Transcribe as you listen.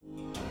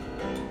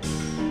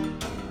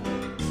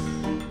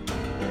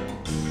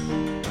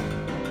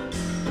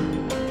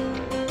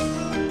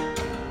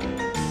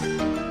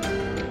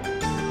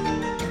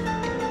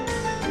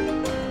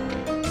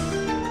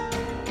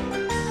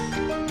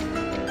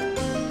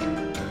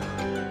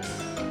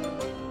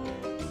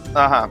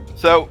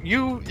So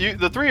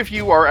the three of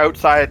you are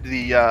outside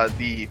the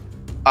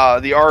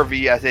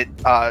RV as it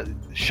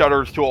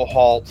shudders to a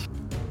halt,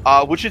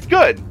 which is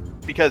good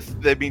because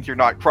that means you're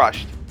not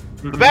crushed.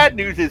 The bad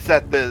news is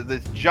that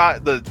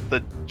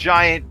the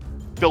giant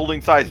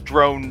building-sized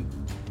drone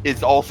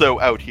is also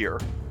out here,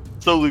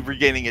 slowly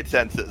regaining its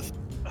senses.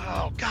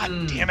 Oh,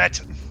 god damn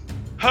it.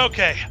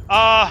 Okay,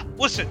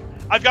 listen,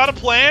 I've got a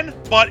plan,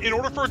 but in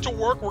order for it to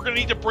work, we're gonna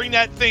need to bring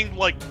that thing,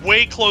 like,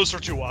 way closer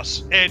to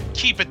us and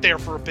keep it there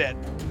for a bit.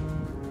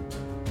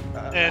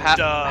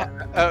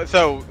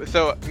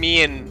 So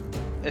me and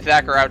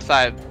Zach are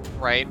outside,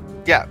 right?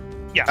 Yeah.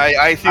 Yeah.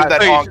 I assume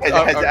that so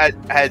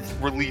Honk has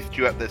released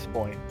you at this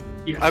point.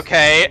 Yes.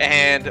 Okay,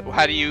 and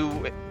how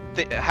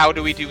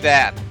do we do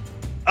that?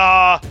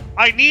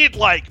 I need,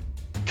 like,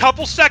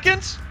 couple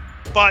seconds,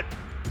 but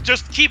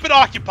just keep it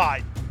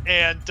occupied.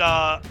 And,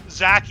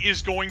 Zach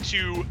is going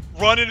to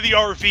run into the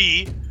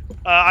RV.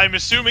 I'm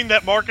assuming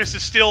that Marcus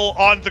is still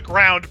on the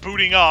ground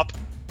booting up.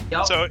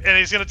 Yep. So, and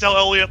he's gonna tell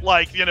Elliot,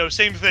 like,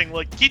 same thing,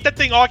 like, keep that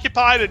thing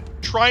occupied and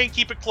try and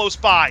keep it close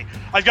by.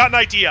 I've got an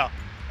idea.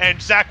 And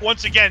Zach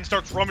once again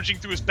starts rummaging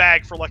through his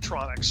bag for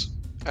electronics.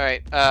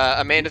 Alright,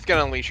 Amanda's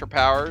gonna unleash her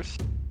powers.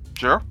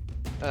 Sure.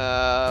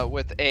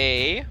 With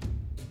a...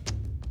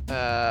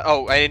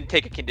 I didn't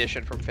take a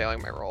condition from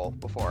failing my roll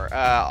before.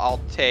 I'll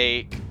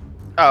take...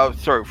 Oh,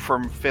 sorry,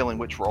 from failing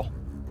which roll?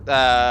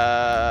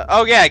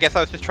 Oh yeah, I guess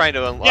I was just trying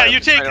to... Yeah, you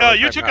took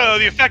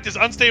the effect is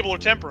unstable or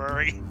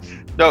temporary.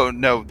 No.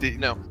 No.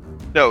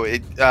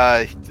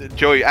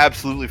 Joey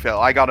absolutely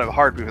failed. I got a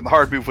hard move, and the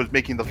hard move was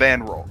making the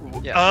van roll.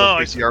 Yeah. Oh,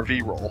 I the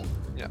RV roll.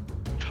 Yeah.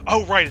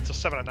 Oh, right, it's a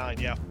 7 and 9,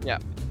 yeah. Yeah.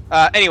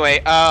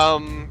 Anyway,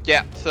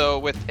 yeah, so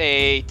with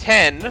a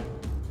 10,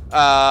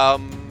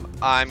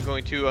 I'm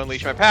going to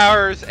unleash my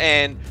powers,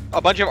 and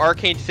a bunch of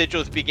arcane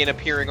sigils begin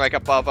appearing, like,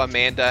 above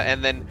Amanda,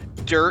 and then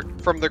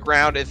dirt from the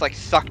ground is, like,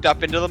 sucked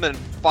up into them and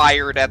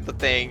fired at the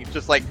thing.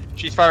 Just, like,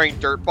 she's firing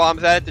dirt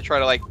bombs at it to try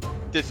to, like,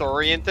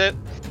 disorient it.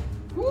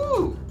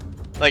 Woo!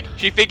 Like,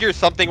 she figures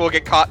something will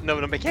get caught in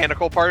a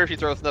mechanical part if she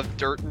throws enough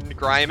dirt and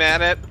grime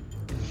at it.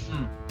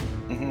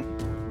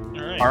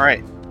 All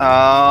right.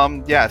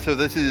 Yeah, so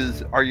this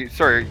is... Are you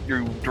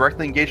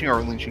directly engaging or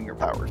unleashing your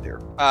powers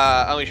here?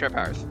 Unleash my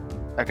powers.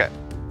 Okay.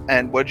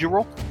 And what did you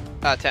roll?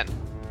 10.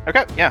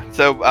 Okay, yeah.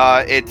 So,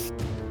 it's...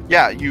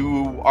 Yeah,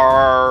 you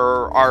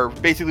are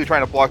basically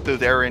trying to block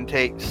those air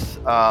intakes.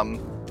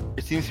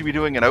 It seems to be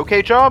doing an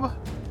okay job.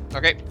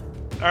 Okay.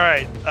 All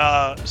right.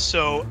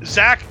 So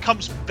Zach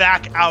comes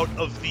back out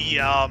of the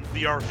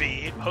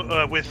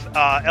RV with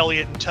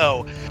Elliot in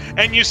tow,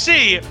 and you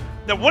see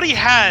that what he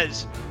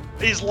has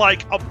is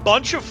like a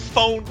bunch of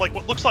phone, like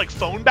what looks like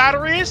phone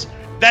batteries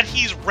that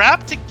he's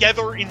wrapped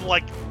together in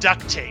like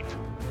duct tape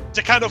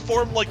to kind of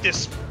form like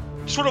this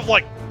sort of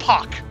like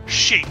puck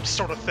shaped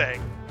sort of thing.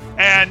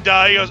 And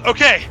he goes,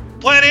 "Okay,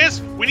 plan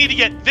is we need to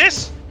get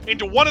this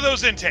into one of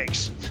those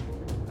intakes."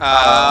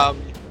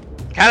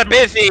 Kind of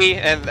busy,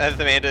 and as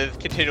Amanda is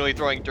continually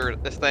throwing dirt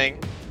at this thing.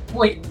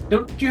 Wait,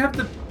 don't you have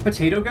the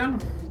potato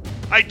gun?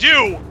 I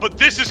do, but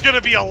this is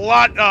gonna be a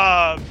lot,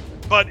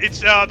 but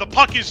it's, the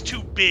puck is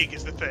too big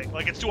is the thing.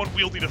 Like, it's too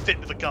unwieldy to fit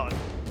into the gun.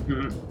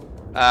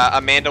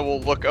 Amanda will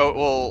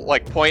will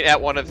like point at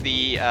one of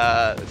the,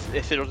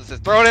 sigils and says,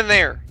 "Throw it in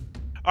there."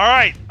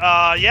 Alright,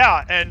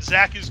 yeah, and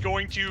Zach is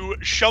going to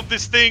shove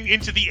this thing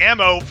into the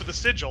ammo for the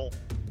sigil.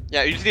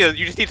 Yeah, you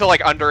just need to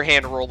like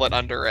underhand roll it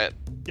under it.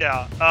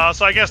 Yeah,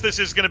 so I guess this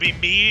is gonna be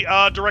me,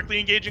 directly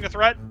engaging a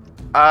threat?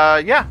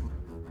 Yeah.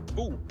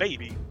 Ooh,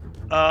 baby.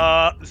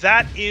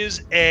 That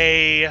is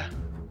a,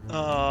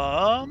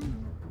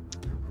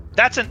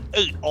 that's an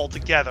 8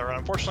 altogether.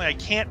 Unfortunately, I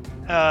can't,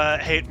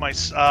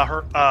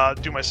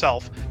 do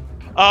myself.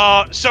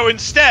 So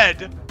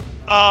instead,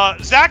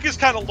 Zach is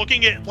kind of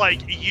looking at,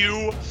 like,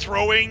 you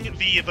throwing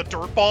the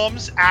dirt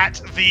bombs at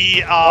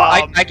the,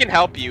 well, I can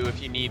help you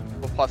if you need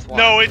a +1.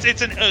 No,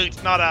 it's an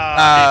 8, not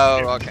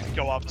a... okay.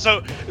 Go up.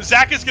 So,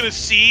 Zach is gonna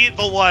see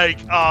the,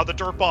 like, the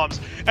dirt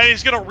bombs, and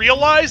he's gonna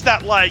realize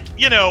that, like,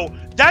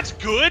 that's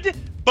good,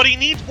 but he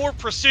needs more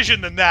precision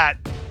than that.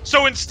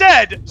 So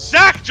instead,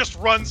 Zach just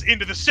runs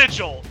into the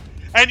sigil,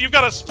 and you've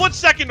got a split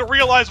second to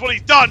realize what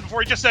he's done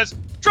before he just says,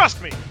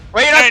 "Trust me."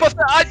 Wait, you're not supposed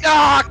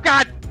to...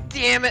 God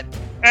damn it.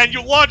 And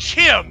you launch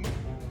him,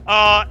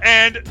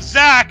 and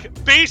Zach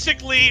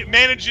basically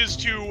manages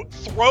to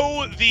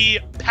throw the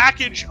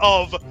package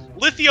of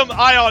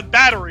lithium-ion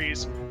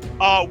batteries,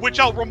 which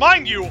I'll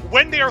remind you,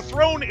 when they are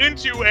thrown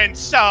into and,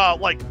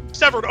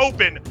 severed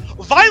open,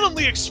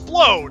 violently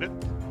explode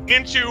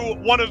into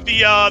one of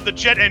the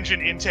jet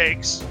engine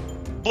intakes,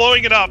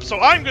 blowing it up. So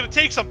I'm going to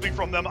take something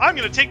from them. I'm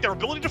going to take their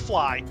ability to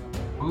fly.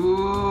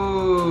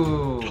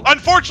 Ooh.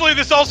 Unfortunately,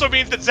 this also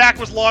means that Zach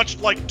was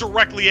launched, like,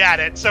 directly at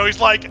it. So he's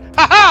like,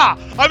 "Ha-ha!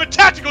 I'm a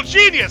tactical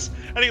genius!"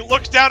 And he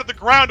looks down at the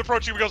ground,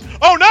 approaching him, and goes,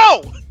 "Oh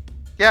no!"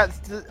 Yeah,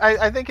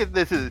 I think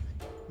this is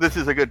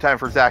a good time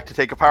for Zach to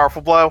take a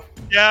powerful blow.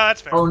 Yeah,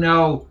 that's fair. Oh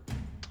no.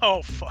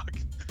 Oh, fuck.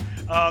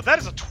 That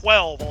is a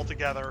 12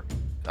 altogether.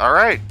 All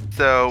right,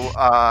 so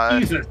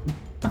Jesus.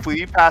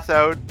 Flea pass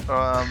out.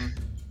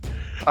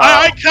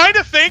 I kind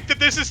of think that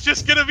this is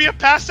just gonna be a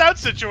pass out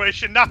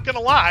situation. Not gonna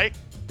lie.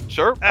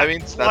 Sure. I mean,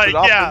 that's like an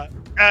option. yeah,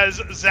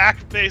 as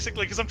Zach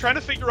basically, because I'm trying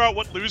to figure out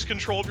what lose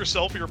control of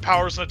yourself or your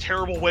powers in a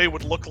terrible way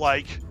would look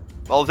like.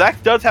 Well,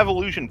 Zach does have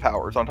illusion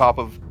powers on top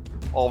of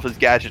all of his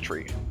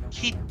gadgetry.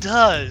 He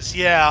does,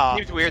 yeah.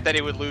 Seems weird that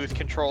he would lose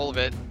control of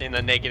it in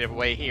a negative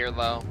way here,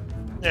 though.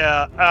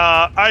 Yeah,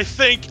 I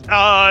think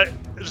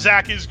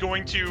Zach is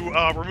going to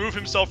remove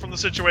himself from the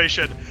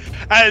situation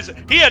as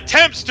he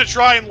attempts to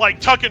try and like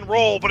tuck and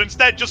roll, but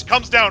instead just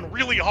comes down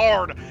really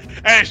hard,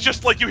 and it's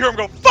just like you hear him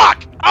go,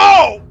 "Fuck!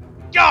 Oh,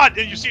 God!"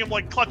 and you see him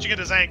like clutching at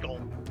his ankle,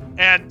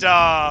 and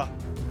or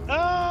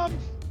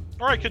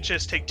I could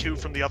just take 2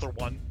 from the other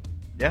one.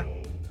 Yeah.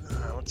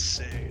 Let's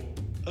see.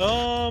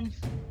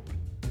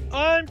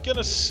 I'm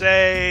gonna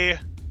say,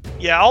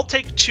 yeah, I'll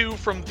take 2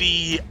 from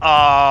the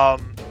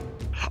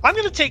I'm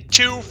gonna take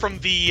 2 from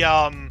the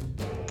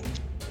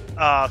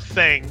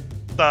thing,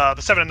 the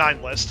 7 and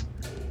 9 list.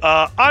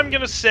 I'm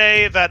gonna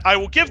say that I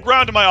will give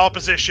ground to my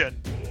opposition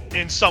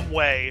in some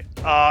way,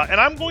 and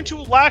I'm going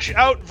to lash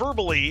out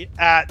verbally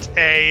at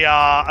a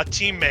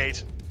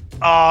teammate,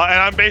 and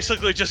I'm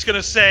basically just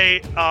gonna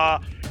say,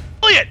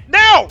 Elliot,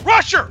 now,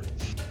 rush her,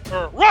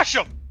 or rush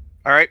him.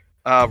 All right.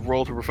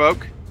 Roll to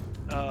provoke.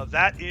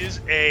 That is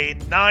a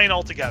 9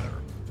 altogether.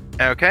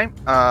 Okay.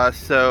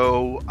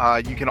 So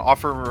you can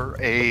offer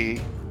a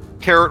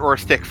carrot or a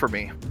stick for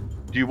me.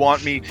 Do you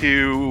want me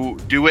to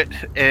do it?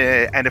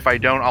 And if I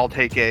don't, I'll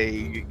take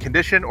a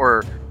condition.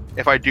 Or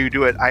if I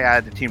do it, I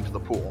add the team to the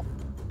pool.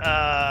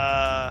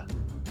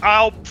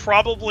 I'll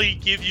probably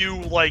give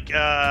you like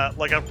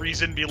a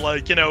reason, be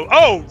like,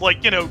 oh, like,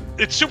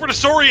 it's super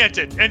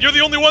disoriented, and you're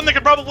the only one that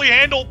can probably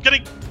handle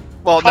getting.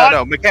 Well, caught.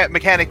 no.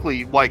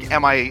 Mechanically, like,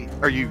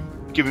 are you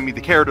giving me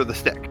the carrot or the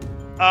stick?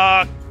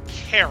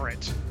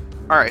 Carrot.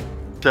 All right.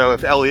 So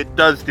if Elliot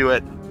does do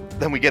it,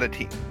 then we get a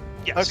team.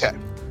 Yes. Okay.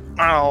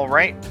 All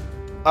right.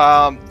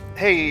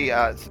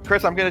 Hey,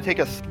 Chris, I'm going to take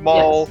a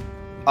small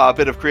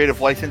bit of creative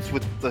license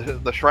with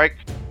the Shrike.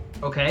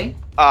 Okay.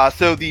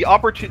 So the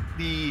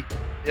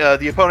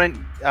opponent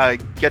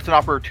gets an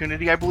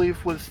opportunity, I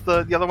believe, was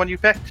the other one you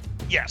picked.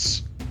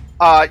 Yes.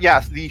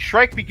 Yes. The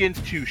Shrike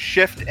begins to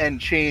shift and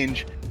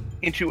change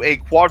into a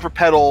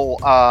quadrupedal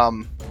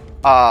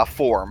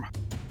form.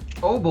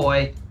 Oh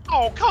boy.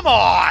 Oh, come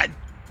on!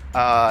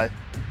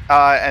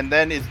 And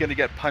then is going to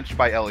get punched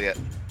by Elliot.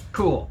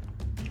 Cool.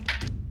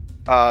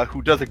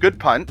 Who does a good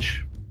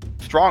punch,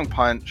 strong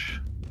punch.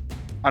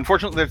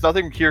 Unfortunately, there's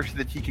nothing here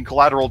that he can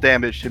collateral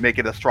damage to make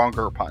it a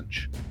stronger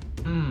punch.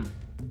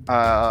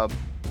 Yeah,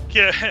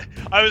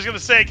 I was gonna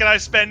say, can I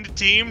spend a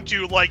team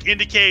to like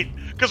indicate?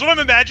 Because what I'm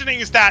imagining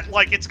is that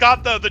like it's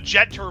got the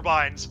jet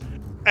turbines,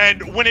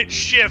 and when it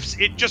shifts,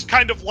 it just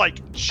kind of like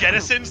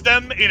jettisons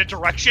them in a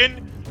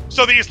direction.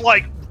 So these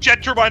like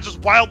jet turbines just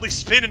wildly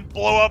spin and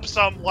blow up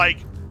some like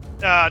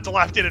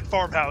dilapidated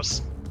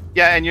farmhouse.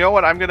 Yeah, and you know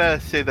what? I'm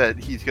gonna say that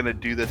he's gonna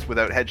do this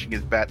without hedging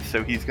his bet.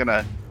 So he's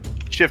gonna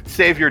shift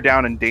Savior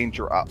down and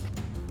Danger up.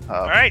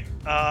 All right.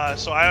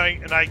 So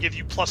I give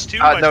you +2.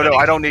 No,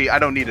 I don't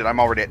need it. I'm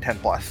already at 10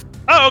 plus.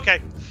 Oh, okay.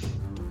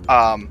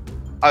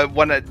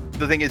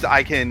 The thing is,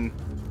 I can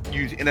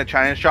use in a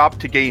China shop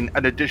to gain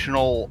an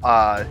additional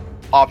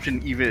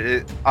option,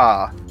 even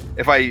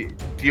if I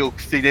deal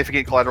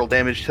significant collateral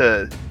damage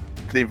to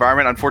the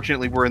environment.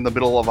 Unfortunately, we're in the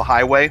middle of a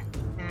highway.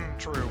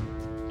 True.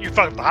 You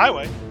fucked up the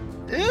highway.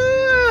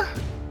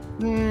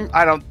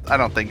 I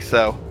don't think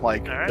so.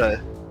 Like, right.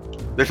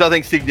 There's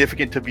nothing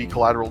significant to be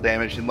collateral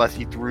damage unless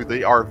he threw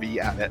the RV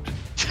at it.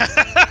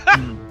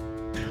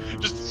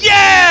 Just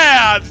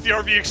yeah! The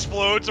RV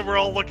explodes and we're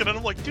all looking at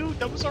him like, dude,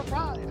 that was our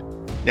ride.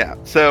 Yeah.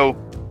 So,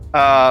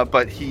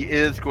 but he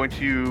is going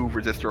to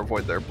resist or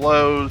avoid their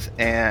blows,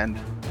 and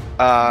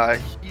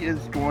he is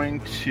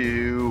going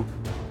to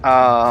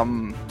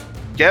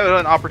give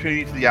an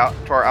opportunity to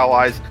our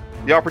allies.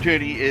 The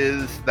opportunity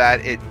is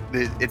that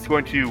it's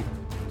going to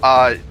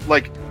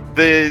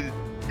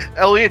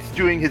Elliot's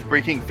doing his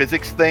breaking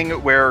physics thing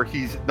where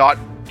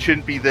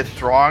shouldn't be this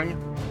strong,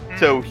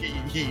 so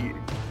he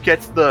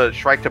gets the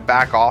Shrike to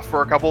back off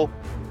for a couple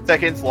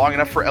seconds, long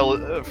enough for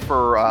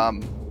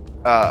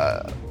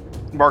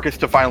Marcus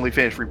to finally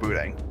finish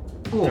rebooting.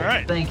 Cool. All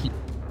right. Thank you.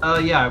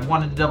 Yeah, I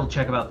wanted to double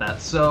check about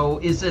that. So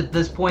is it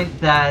this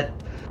point that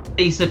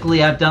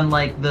basically I've done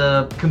like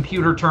the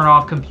computer turn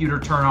off, computer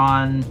turn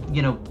on,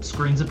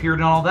 screens appeared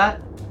and all that?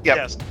 Yep.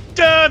 Yes.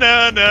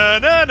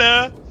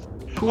 Da-na-na-na-na.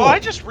 Cool. Well, I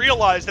just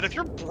realized that if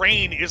your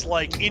brain is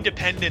like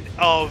independent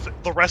of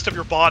the rest of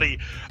your body,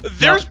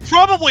 there's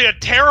probably a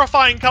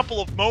terrifying couple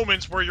of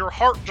moments where your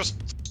heart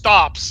just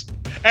stops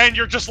and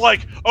you're just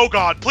like, oh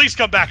God, please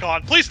come back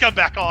on. Please come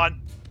back on.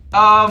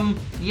 I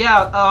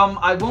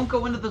won't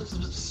go into the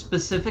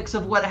specifics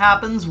of what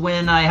happens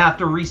when I have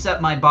to reset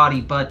my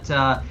body, but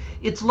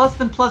it's less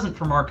than pleasant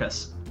for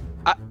Marcus.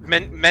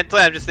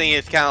 Mentally, I'm just thinking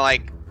it's kind of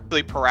like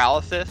really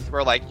paralysis,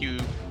 where like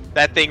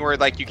that thing where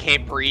like you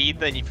can't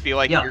breathe and you feel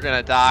like you're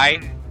gonna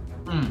die.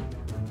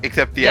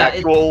 Except the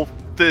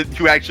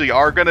who actually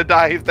are gonna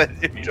die if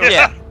you don't.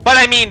 Yeah. But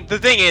I mean, the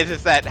thing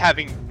is that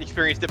having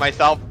experienced it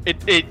myself,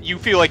 you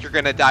feel like you're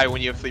gonna die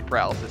when you have sleep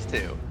paralysis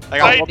too.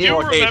 Like I on do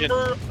multiple occasions.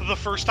 remember the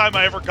first time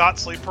I ever got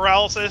sleep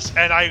paralysis,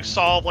 and I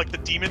saw like the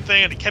demon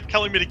thing, and it kept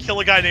telling me to kill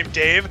a guy named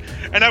Dave,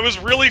 and I was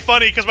really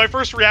funny because my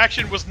first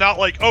reaction was not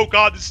like, "Oh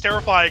God, this is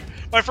terrifying."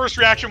 My first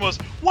reaction was,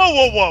 "Whoa,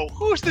 whoa, whoa!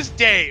 Who's this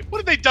Dave? What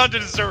have they done to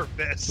deserve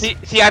this?"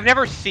 See, I've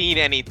never seen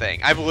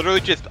anything. I've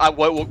literally just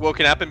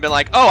woken up and been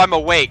like, "Oh, I'm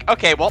awake.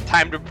 Okay, well,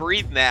 time to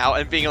breathe now,"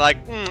 and being like,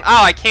 "Oh,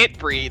 I can't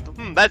breathe.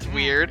 That's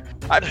weird.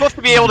 I'm supposed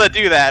to be able to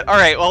do that. All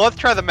right, well, let's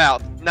try the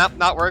mouth.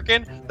 Not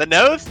working. The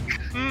nose?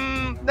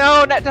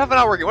 No, definitely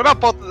not working. What about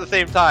both at the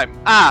same time?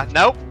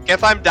 Nope.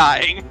 Guess I'm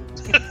dying."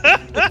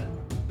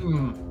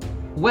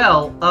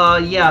 Well,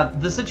 yeah,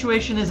 the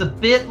situation is a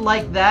bit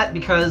like that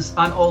because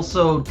I'm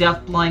also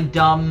deaf, blind,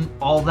 dumb,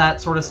 all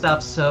that sort of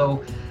stuff.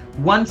 So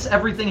once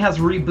everything has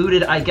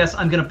rebooted, I guess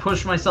I'm going to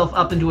push myself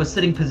up into a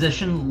sitting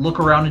position, look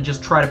around, and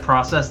just try to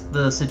process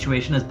the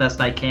situation as best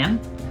I can.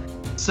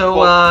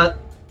 So,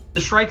 the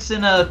Shrike's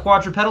in a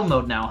quadrupedal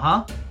mode now,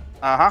 huh?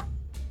 Uh-huh.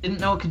 Didn't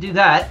know it could do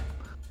that.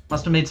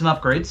 Must have made some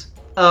upgrades.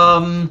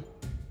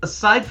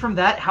 Aside from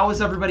that, how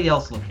is everybody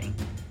else looking?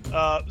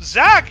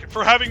 Zach,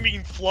 for having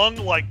been flung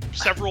like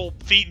several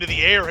feet into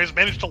the air, has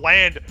managed to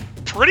land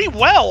pretty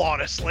well,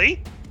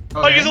 honestly.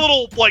 Okay. Like, he's a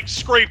little, like,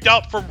 scraped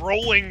up from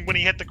rolling when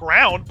he hit the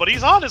ground, but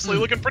he's honestly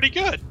looking pretty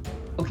good.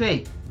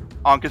 Okay.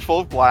 Ankh is full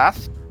of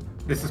glass.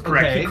 This is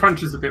correct. Okay. He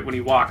crunches a bit when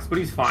he walks, but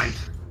he's fine.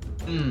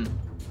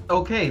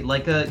 Okay,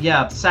 like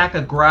a sack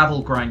of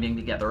gravel grinding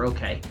together,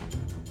 okay.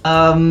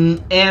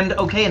 And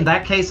okay, in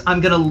that case,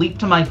 I'm gonna leap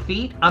to my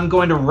feet. I'm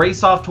going to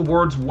race off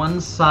towards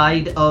one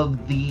side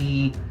of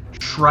the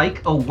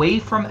Shrike, away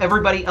from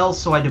everybody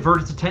else, so I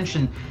divert its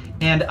attention.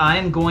 And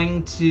I'm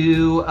going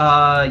to,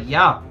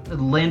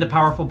 land a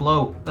powerful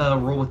blow,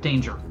 roll with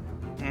danger.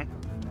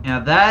 Now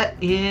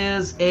that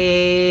is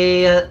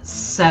a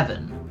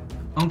 7.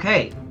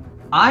 Okay,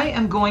 I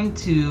am going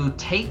to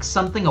take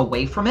something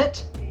away from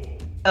it.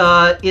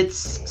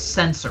 Its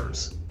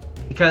sensors,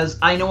 because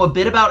I know a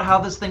bit about how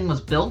this thing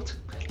was built.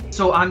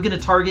 So I'm going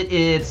to target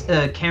its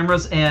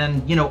cameras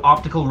and,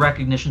 optical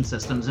recognition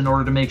systems in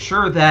order to make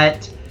sure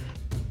that,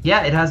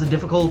 it has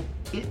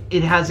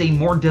it has a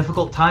more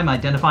difficult time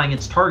identifying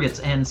its targets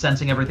and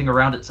sensing everything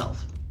around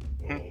itself.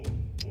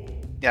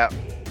 Yeah,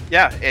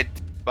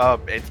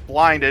 it's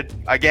blinded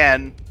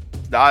again.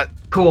 Not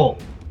cool.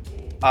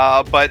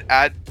 But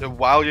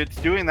while it's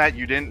doing that,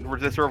 you didn't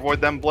resist or avoid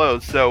them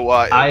blows. So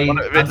I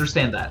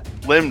understand that.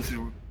 Limbs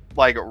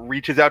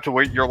reaches out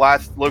to your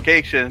last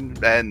location,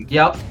 and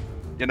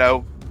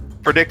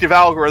predictive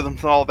algorithms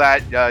and all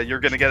that. You're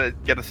gonna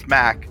get a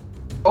smack.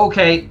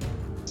 Okay,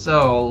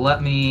 so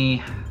let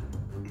me.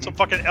 Some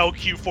fucking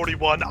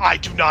LQ-41. I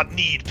do not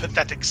need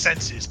pathetic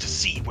senses to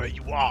see where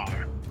you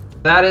are.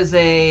 That is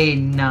a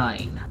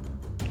 9.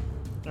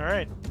 All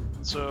right.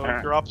 So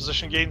your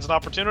opposition gains an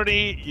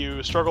opportunity,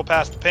 you struggle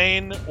past the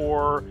pain,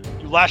 or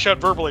you lash out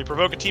verbally,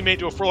 provoke a teammate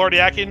to a foolhardy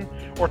action,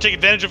 or take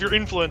advantage of your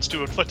influence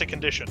to inflict a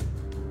condition.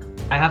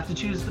 I have to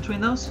choose between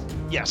those?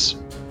 Yes.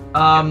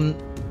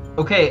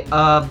 Okay,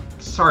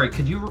 sorry,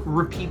 could you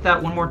repeat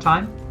that one more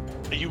time?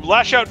 You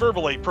lash out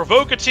verbally,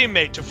 provoke a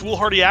teammate to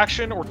foolhardy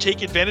action, or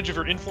take advantage of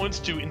your influence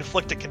to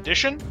inflict a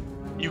condition.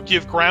 You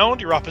give ground,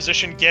 your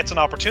opposition gets an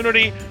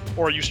opportunity,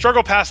 or you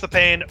struggle past the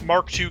pain,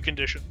 mark 2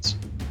 conditions.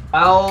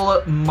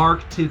 I'll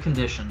mark 2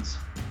 conditions.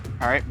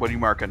 All right, what are you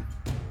marking?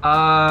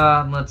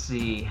 Let's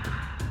see.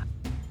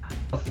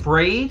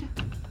 Afraid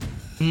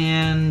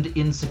and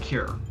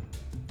insecure.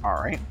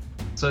 All right.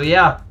 So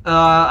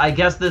I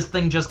guess this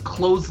thing just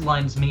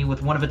clotheslines me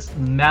with one of its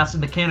massive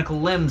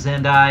mechanical limbs,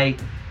 and I,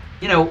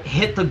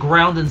 hit the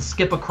ground and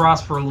skip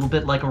across for a little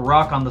bit like a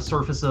rock on the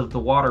surface of the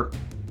water.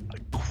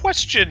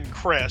 Question,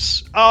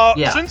 Chris.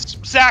 Since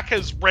Zach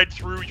has read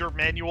through your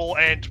manual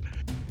and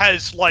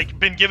has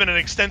been given an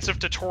extensive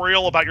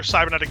tutorial about your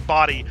cybernetic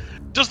body,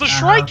 does the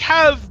Shrike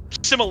have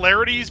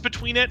similarities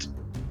between it?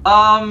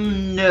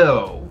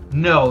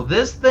 No.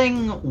 This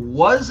thing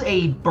was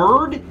a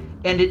bird,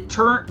 and it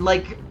turned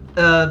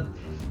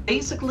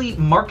basically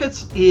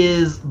Marcus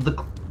is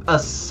a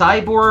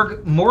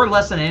cyborg, more or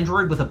less an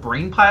android with a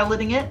brain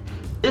piloting it.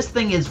 This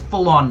thing is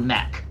full on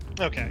mech.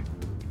 Okay.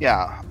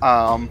 Yeah.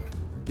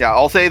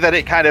 I'll say that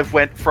it kind of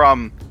went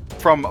from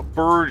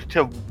bird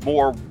to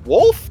more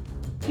wolf.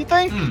 You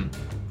think?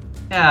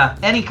 Yeah,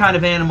 any kind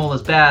of animal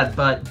is bad,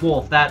 but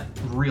wolf, that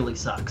really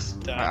sucks.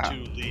 Time to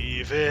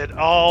leave it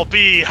all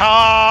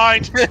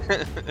behind.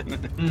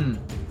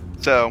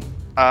 So,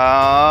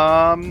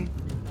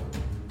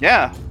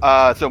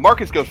 so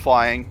Marcus goes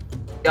flying.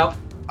 Yep.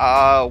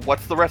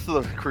 What's the rest of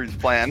the crew's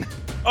plan?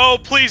 Oh,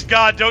 please,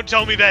 God, don't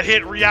tell me that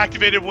hit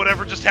reactivated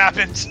whatever just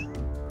happened.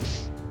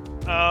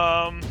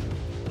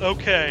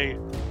 Okay.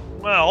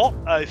 Well,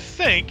 I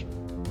think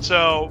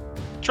so.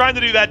 Trying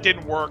to do that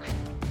didn't work.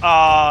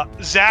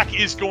 Zach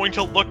is going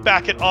to look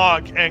back at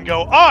Og and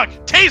go, Og,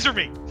 taser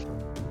me!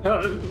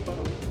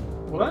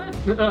 What?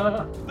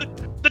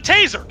 The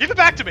taser! Give it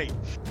back to me!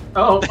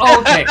 Oh,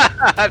 okay.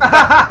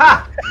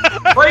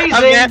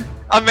 Phrasing!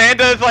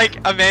 Amanda's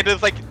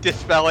like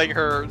dispelling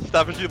her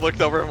stuff, and she looks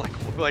over and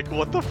like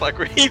what the fuck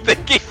were you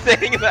thinking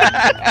saying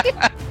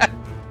that?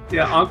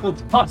 Yeah, Uncle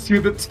toss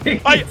you the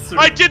taser.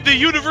 I did the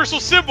universal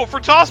symbol for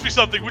toss me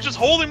something, which is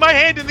holding my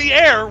hand in the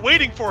air,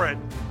 waiting for it.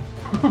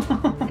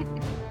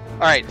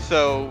 All right,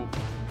 so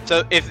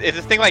is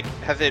this thing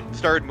has it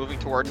started moving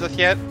towards us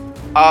yet?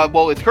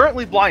 Well, it's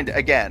currently blind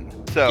again.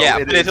 So yeah,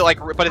 is it like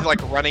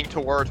running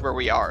towards where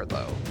we are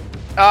though?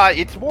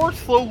 It's more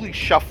slowly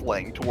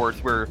shuffling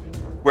towards where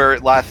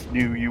it last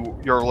knew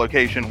your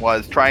location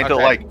was, trying to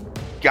like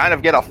kind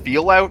of get a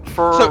feel out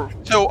for.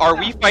 So are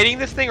we fighting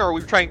this thing, or are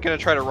we gonna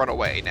try to run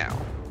away now?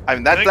 I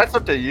mean, that's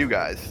up to you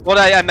guys. Well,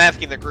 I'm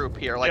asking the group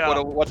here. Like, Yeah.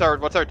 what's our?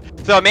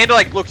 So Amanda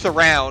like looks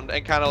around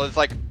and kind of is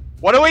like,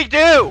 what do we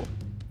do?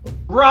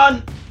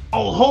 Run!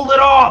 I'll hold it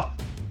off!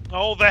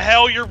 Oh, the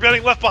hell, you're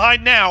getting left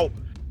behind now.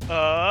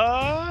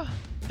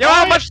 You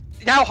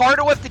know how hard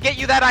it was to get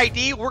you that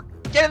ID?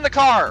 Get in the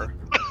car.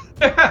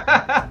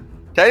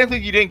 Technically,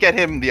 you didn't get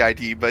him the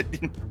ID, but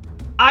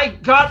I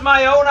got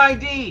my own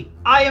ID!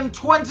 I am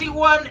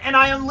 21 and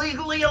I am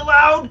legally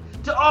allowed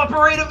to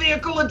operate a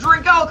vehicle and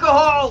drink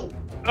alcohol!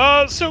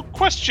 So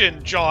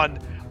question, John.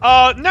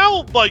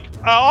 Now, like,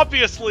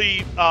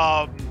 obviously,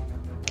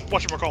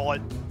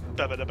 whatchamacallit,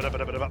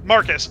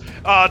 Marcus,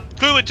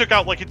 clearly took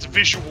out, like, its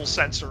visual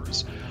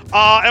sensors.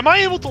 Am I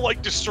able to,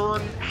 like,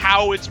 discern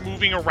how it's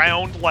moving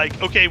around?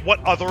 Like, okay,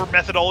 what other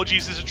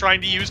methodologies is it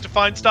trying to use to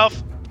find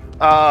stuff?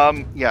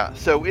 yeah.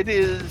 So it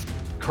is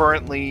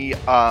currently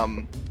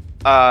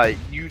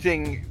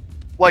using,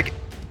 like,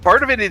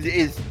 part of it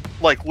is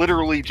like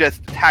literally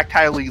just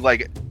tactilely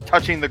like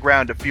touching the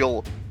ground to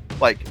feel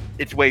like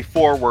its way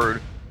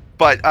forward.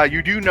 But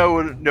you do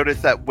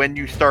notice that when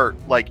you start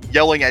like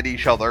yelling at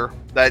each other,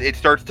 that it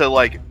starts to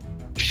like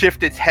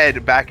shift its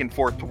head back and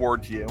forth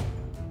towards you.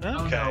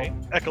 Okay,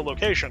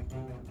 echolocation.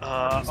 Or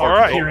All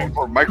right. hearing.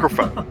 Or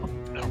microphone.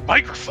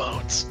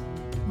 Microphones.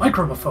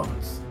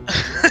 Microphones.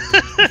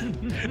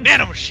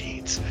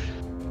 Nanomachines.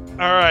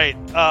 All right.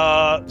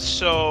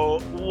 So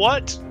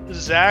what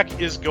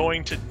Zach is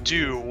going to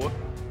do?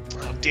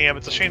 Oh, damn!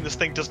 It's a shame this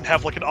thing doesn't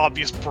have like an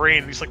obvious brain.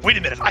 And he's like, wait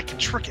a minute, I can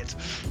trick it.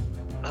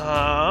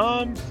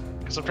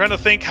 Because I'm trying to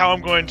think how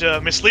I'm going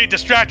to mislead,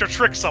 distract, or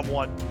trick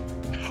someone.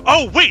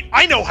 Oh wait,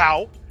 I know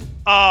how.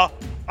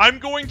 I'm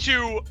going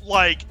to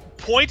like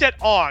point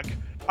at Ankh.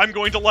 I'm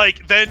going to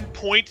like then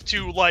point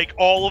to like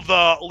all of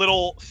the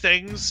little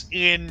things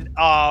in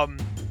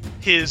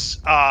his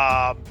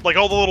like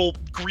all the little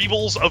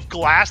greebles of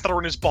glass that are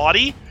in his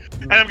body,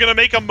 and I'm gonna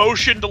make a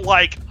motion to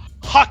like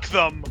huck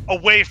them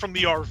away from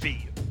the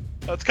RV.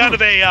 It's kind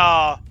of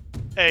a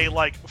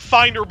like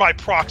finder by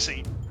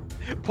proxy.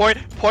 Point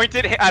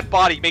it at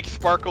body, make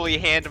sparkly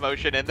hand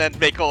motion, and then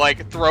make a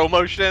like throw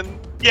motion.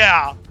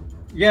 Yeah.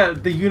 Yeah,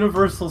 the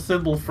universal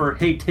symbol for,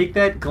 hey, take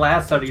that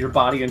glass out of your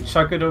body and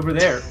chuck it over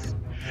there.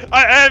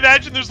 I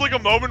imagine there's like a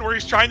moment where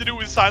he's trying to do it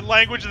with sign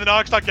language and then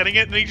Ankh's not getting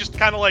it, and then he just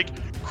kind of like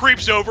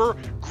creeps over,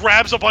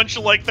 grabs a bunch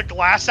of like the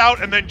glass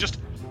out, and then just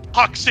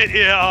hucks it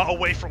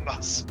away from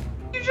us.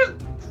 You just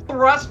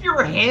thrust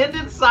your hand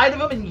inside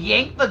of him and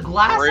yank the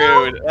glass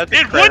Rude. out? That's It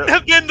incredible. wouldn't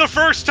have been the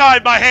first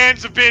time my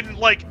hands have been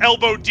like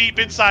elbow deep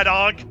inside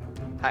Ankh.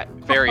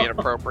 Very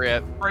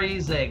inappropriate.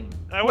 Phrasing.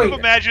 I would have Wait.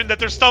 imagined that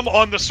there's some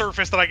on the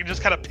surface that I can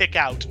just kind of pick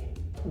out.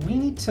 We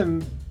need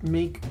to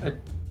make a...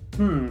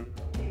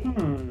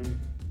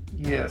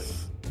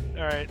 Yes.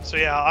 Alright, so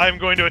yeah, I'm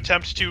going to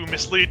attempt to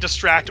mislead,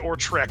 distract, or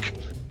trick.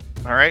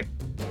 All right.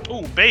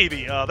 Ooh,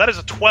 baby, that is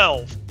a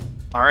 12.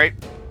 All right.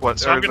 What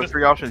So are I'm the gonna-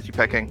 3 options you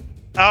picking?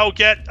 I'll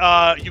get,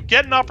 you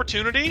get an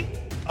opportunity,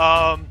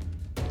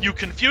 you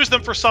confuse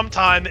them for some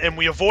time, and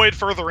we avoid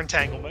further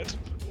entanglement.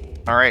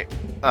 All right.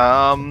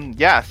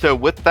 Yeah. So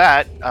with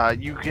that,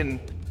 you can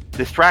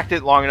distract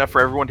it long enough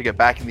for everyone to get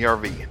back in the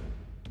RV.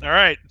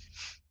 Alright.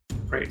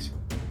 Great.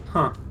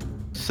 Huh.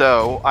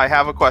 So I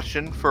have a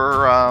question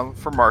for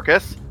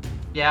Marcus.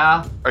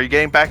 Yeah. Are you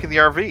getting back in the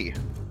RV?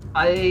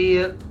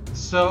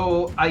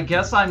 So I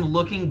guess I'm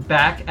looking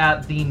back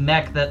at the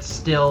mech that's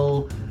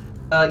still,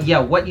 yeah,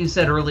 what you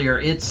said earlier.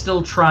 It's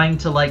still trying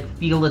to like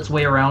feel its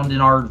way around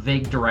in our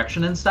vague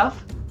direction and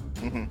stuff.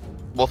 Mm-hmm.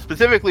 Well,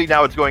 specifically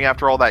now it's going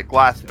after all that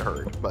glass it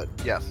heard. But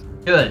yes.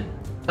 Good.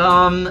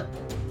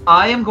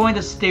 I am going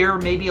to stare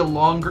maybe a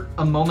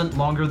moment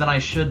longer than I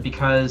should,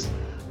 because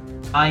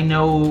I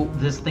know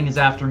this thing is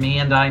after me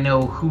and I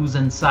know who's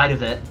inside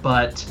of it,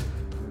 but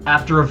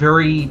after a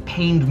very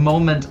pained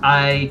moment,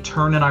 I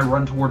turn and I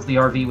run towards the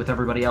RV with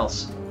everybody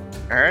else.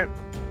 All right.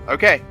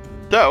 Okay.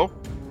 So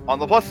on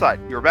the plus side,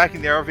 you're back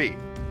in the RV.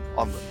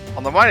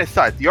 On the minus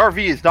side, the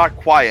RV is not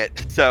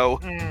quiet. So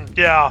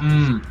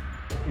Yeah.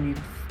 We need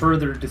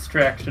further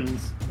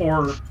distractions,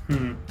 or...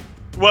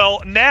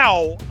 Well,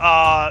 now,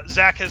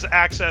 Zach has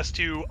access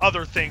to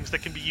other things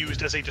that can be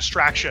used as a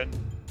distraction.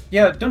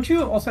 Yeah, don't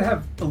you also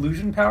have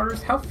illusion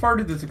powers? How far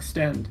did this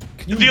extend?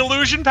 Can you... The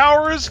illusion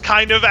powers,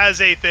 kind of as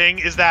a thing,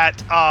 is that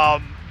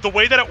the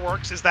way that it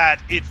works is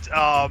that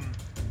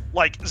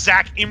like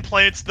Zach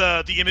implants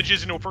the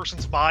images into a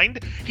person's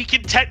mind. He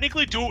can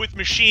technically do it with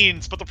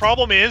machines, but the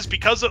problem is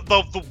because of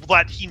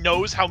that he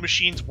knows how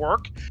machines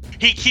work,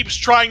 he keeps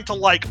trying to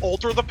like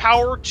alter the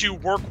power to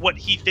work what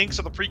he thinks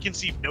are the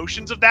preconceived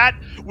notions of that,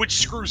 which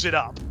screws it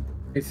up.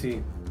 I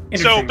see.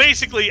 So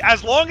basically,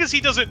 as long as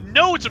he doesn't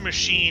know it's a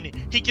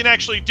machine, he can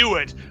actually do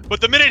it. But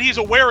the minute he's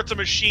aware it's a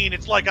machine,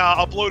 it's like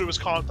a blow to his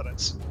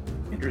confidence.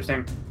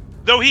 Interesting.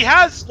 Though he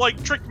has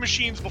like tricked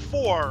machines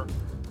before,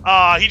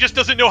 he just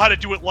doesn't know how to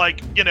do it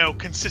like,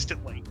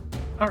 consistently.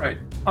 All right.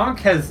 Ankh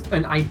has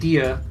an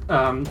idea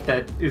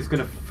that is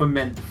going to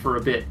ferment for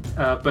a bit.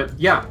 But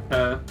yeah,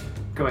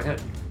 go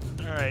ahead.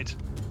 All right.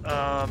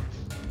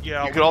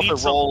 Yeah. You could also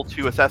roll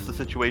to assess the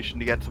situation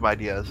to get some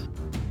ideas.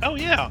 Oh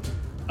yeah.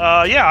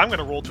 Yeah, I'm going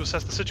to roll to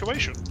assess the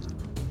situation.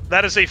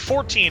 That is a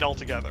 14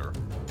 altogether.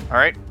 All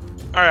right.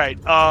 All right.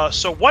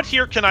 So what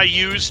here can I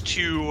use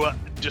to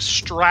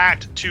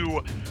distract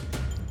the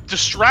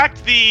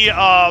Shrike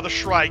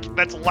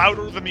that's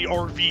louder than the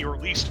RV, or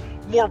at least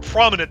more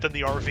prominent than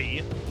the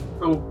RV?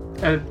 Oh,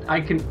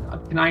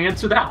 can I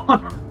answer that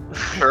one?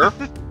 Sure.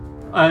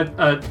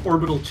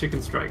 Orbital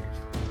chicken strike.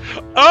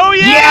 Oh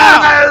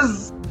yeah!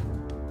 Yes!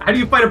 How do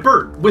you fight a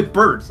bird? With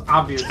birds,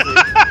 obviously.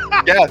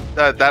 Yeah,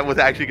 that was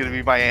actually going to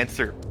be my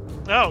answer.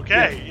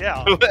 Okay,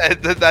 yeah.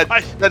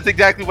 That's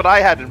exactly what I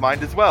had in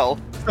mind as well.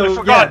 I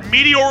forgot.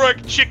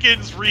 Meteoric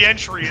chicken's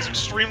re-entry is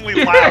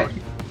extremely loud.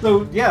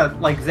 So yeah,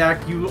 like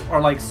Zach, you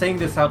are like saying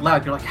this out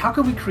loud. You're like, how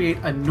can we create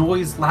a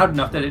noise loud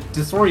enough that it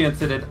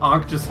disorients it? And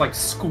Ankh just like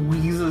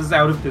squeezes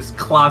out of this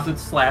closet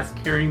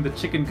 / carrying the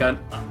chicken gun.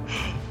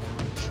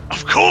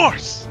 Of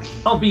course.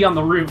 I'll be on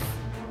the roof.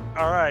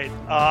 All right.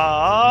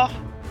 I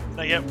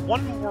get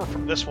one more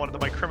from this one,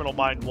 my criminal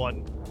mind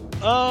one.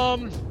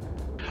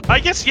 I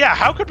guess, yeah,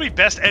 how could we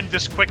best end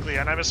this quickly?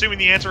 And I'm assuming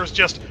the answer is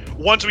just,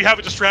 once we have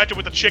it distracted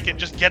with the chicken,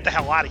 just get the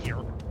hell out of here.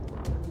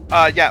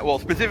 Yeah, well,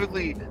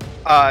 specifically,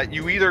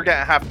 you either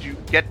have to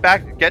get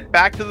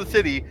back to the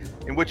city,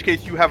 in which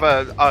case you have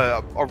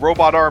a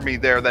robot army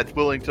there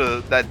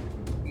that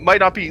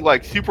might not be,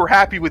 like, super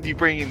happy with you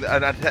bringing,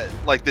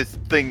 this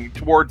thing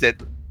towards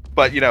it,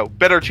 but,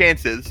 better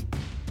chances,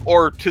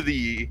 or over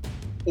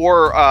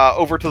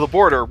to the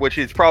border, which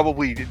is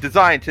probably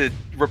designed to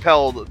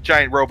repel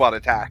giant robot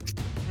attacks.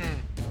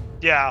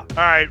 Yeah. All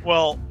right.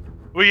 Well,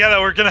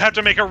 we're gonna have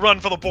to make a run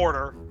for the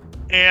border.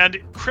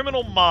 And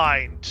criminal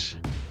mind.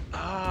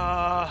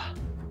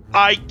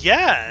 I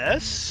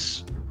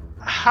guess.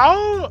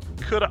 How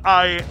could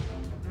I?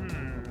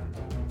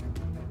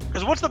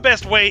 Because what's the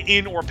best way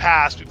in or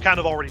past? We've kind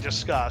of already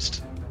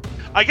discussed.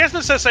 I guess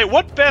this says,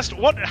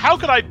 how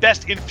could I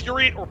best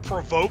infuriate or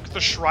provoke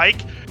the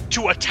Shrike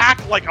to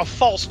attack like a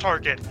false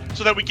target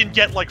so that we can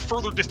get like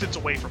further distance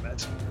away from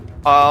it?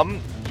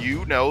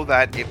 You know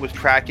that it was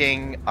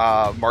tracking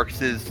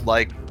Marcus's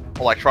like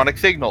electronic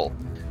signal.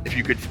 If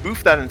you could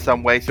spoof that in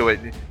some way so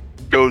it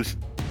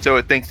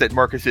thinks that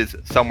Marcus is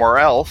somewhere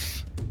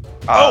else.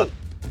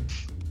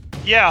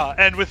 Yeah,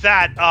 and with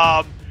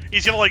that,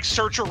 he's gonna like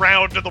search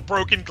around in the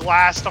broken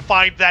glass to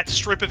find that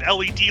strip of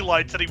LED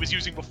lights that he was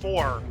using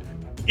before.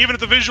 Even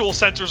if the visual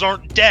sensors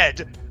aren't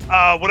dead,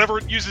 whatever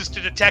it uses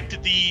to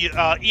detect the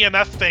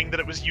EMF thing that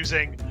it was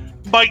using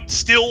might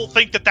still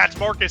think that that's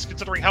Marcus,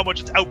 considering how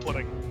much it's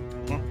outputting.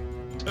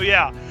 So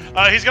yeah,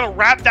 he's gonna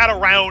wrap that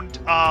around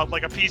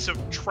like a piece of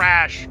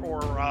trash,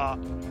 or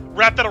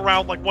wrap that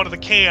around like one of the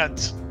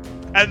cans,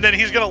 and then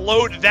he's gonna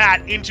load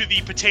that into the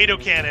potato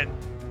cannon,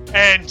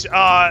 and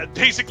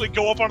basically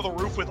go up onto the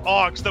roof with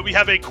Ankh so that we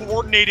have a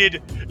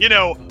coordinated,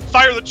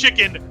 fire the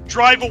chicken,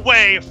 drive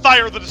away,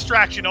 fire the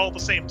distraction all at the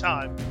same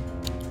time.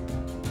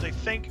 I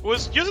think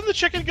was using the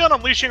chicken gun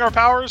unleashing our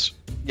powers.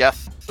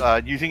 Yes,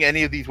 using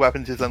any of these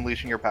weapons is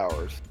unleashing your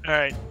powers. All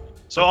right.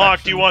 So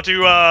Ankh, do you want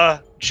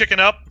to chicken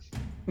up?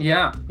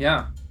 Yeah.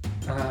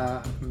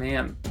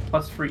 Man,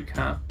 plus freak,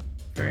 huh?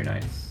 Very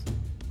nice.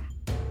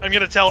 I'm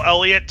gonna tell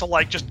Elliot to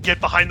like just get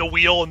behind the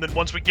wheel, and then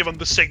once we give him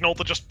the signal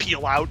to just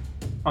peel out.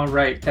 All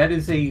right, that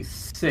is a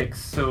 6.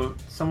 So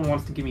someone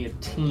wants to give me a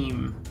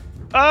team.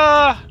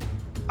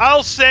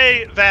 I'll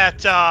say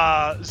that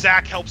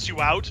Zach helps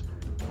you out.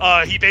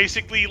 He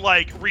basically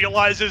like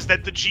realizes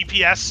that the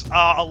GPS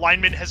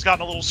alignment has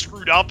gotten a little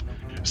screwed up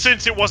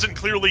since it wasn't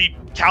clearly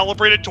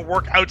calibrated to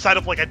work outside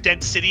of like a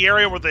dense city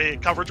area where the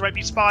coverage might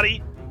be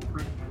spotty.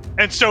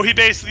 And so he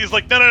basically is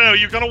like, no,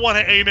 you're gonna want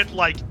to aim it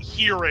like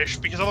here-ish,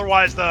 because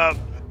otherwise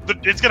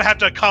it's gonna have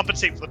to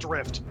compensate for the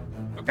drift.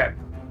 Okay,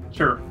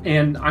 sure.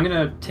 And I'm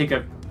gonna take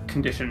a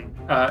condition,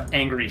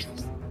 angry.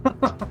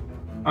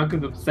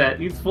 Uncle's upset.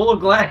 He's full of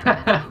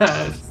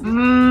glass. All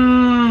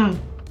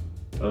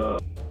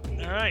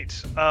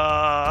right.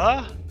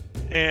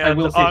 And I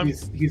will say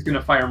he's going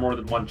to fire more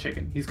than one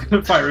chicken. He's going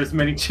to fire as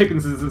many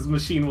chickens as his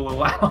machine will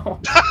allow.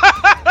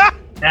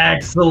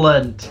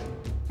 Excellent.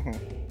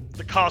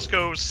 The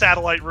Costco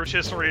satellite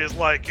rotisserie is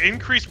like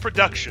increased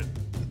production.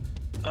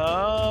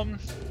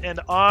 And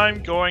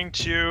I'm going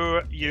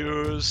to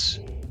use.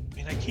 I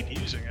mean, I keep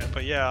using it,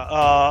 but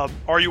yeah.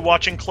 Are you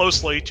watching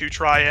closely to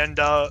try and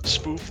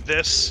spoof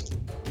this?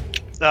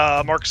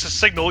 Marcus's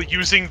signal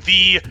using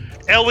the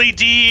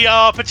LED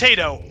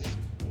potato.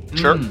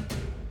 Sure.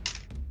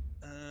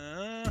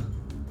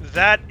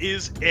 That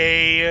is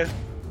a...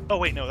 Oh,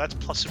 wait, no, that's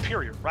plus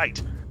superior,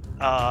 right.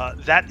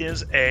 That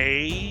is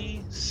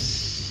a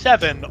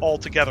 7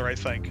 altogether, I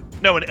think.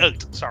 No, an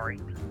 8, sorry.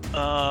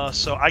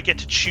 So I get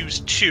to choose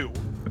 2.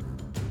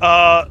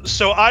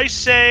 So I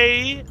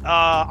say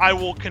I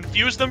will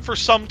confuse them for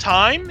some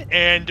time,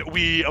 and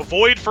we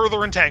avoid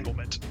further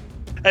entanglement.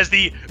 As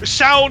the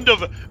sound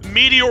of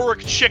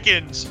meteoric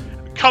chickens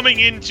coming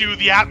into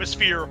the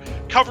atmosphere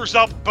covers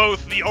up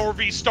both the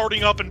RV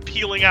starting up and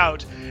peeling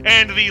out,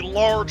 and the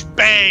large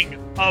bang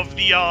of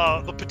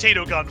the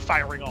potato gun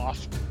firing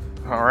off.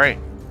 All right.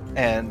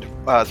 And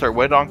sorry,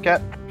 what did Ankh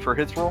get for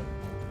his roll?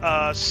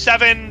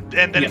 7,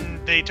 and then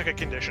they took a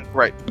condition.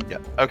 Right. Yeah.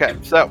 Okay.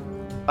 So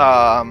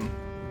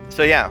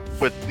yeah,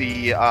 with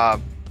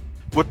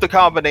the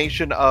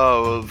combination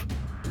of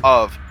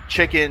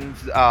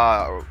chickens,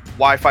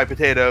 Wi-Fi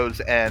potatoes,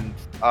 and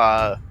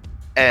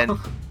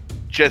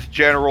just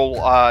general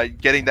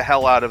getting the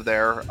hell out of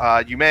there,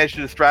 you managed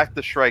to distract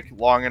the Shrike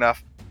long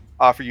enough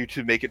for you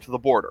to make it to the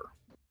border.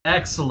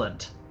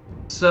 Excellent.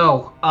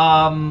 So,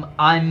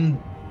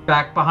 I'm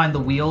back behind the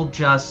wheel,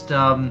 just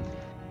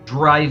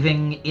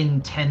driving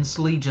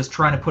intensely, just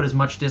trying to put as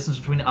much distance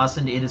between us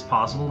and it as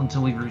possible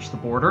until we reach the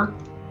border.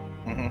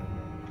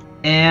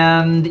 Mm-hmm.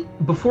 And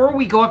before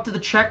we go up to the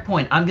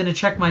checkpoint, I'm going to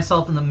check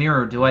myself in the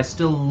mirror. Do I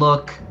still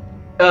look,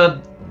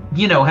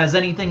 has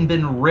anything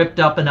been ripped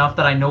up enough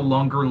that I no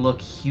longer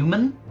look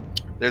human?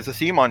 There's a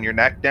seam on your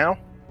neck now.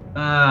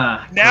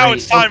 Now great.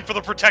 it's time for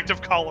the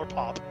protective collar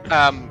pop.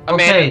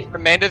 Okay.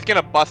 Amanda's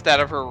gonna bust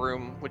out of her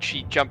room, which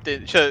she jumped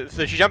in. So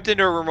she jumped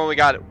into her room when we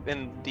got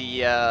in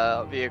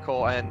the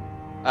vehicle, and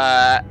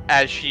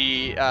as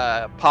she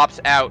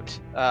pops out,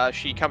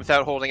 she comes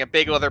out holding a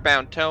big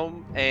leather-bound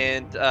tome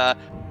and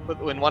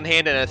in one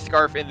hand and a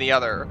scarf in the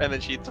other, and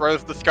then she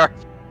throws the scarf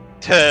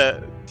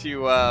to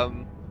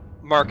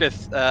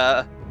Marcus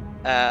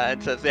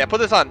and says, "Yeah, put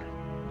this on."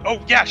 Oh,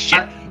 yeah,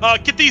 shit.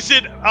 Get these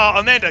in,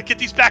 Amanda, get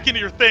these back into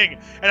your thing.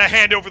 And I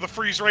hand over the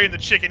freeze ray and the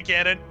chicken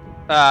cannon.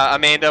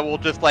 Amanda will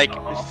just now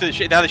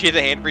that she has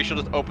a hand free, she'll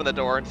just open the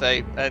door and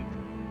say,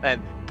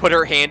 and put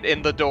her hand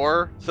in the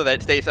door so that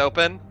it stays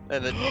open,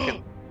 and then you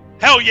can...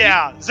 Hell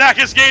yeah! Zach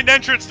has gained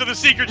entrance to the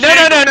secret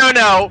chamber.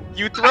 No!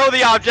 You throw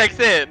the objects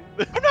in!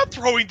 I'm not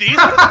throwing these,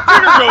 the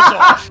trigger goes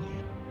off!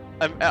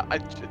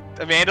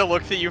 Amanda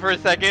looks at you for a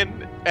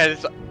second,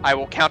 and I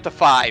will count to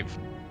 5.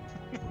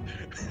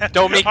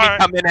 Don't make me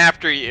come in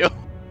after you.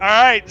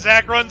 Alright,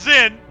 Zach runs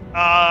in,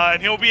 and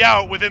he'll be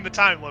out within the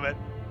time limit.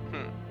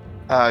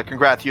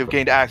 Congrats, you have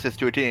gained access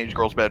to a teenage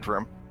girl's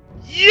bedroom.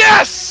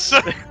 Yes!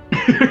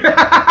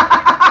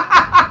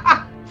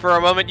 For a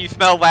moment, you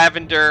smell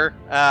lavender,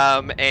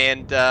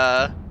 and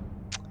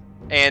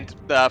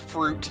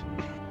fruit.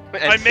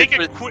 I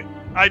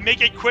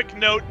make a quick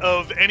note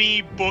of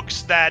any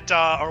books that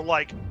are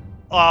like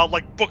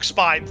book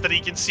spines that he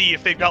can see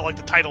if they've got like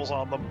the titles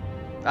on them.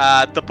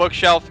 The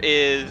bookshelf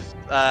is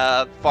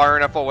far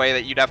enough away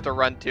that you'd have to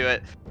run to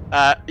it.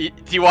 Do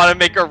you want to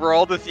make a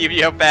roll to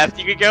see how fast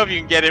you can go? If you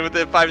can get in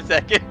within 5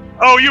 seconds.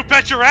 Oh, you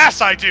bet your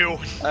ass I do. All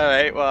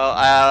right.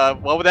 Well,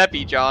 what would that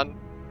be, John?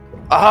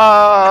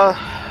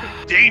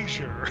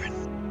 Danger.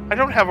 I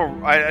don't have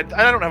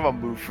a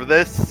move for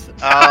this.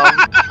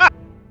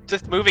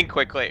 Just moving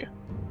quickly.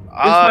 This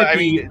might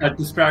be a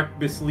distract,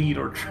 mislead,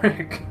 or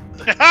trick.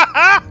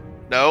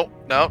 No,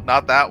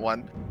 not that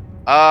one.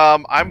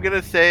 I'm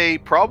gonna say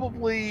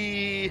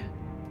probably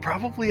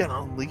an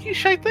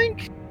unleash. I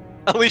think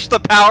unleash the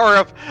power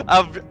of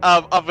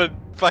a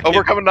fucking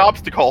overcome an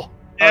obstacle.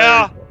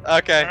 Yeah.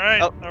 Okay. All right.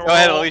 Go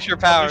ahead, unleash your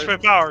powers. Unleash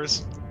my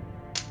powers.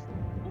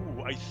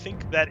 Ooh, I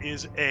think that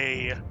is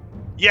a.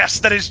 Yes,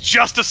 that is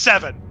just a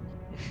 7.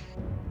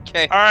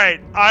 Okay. All right.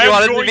 You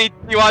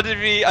want it to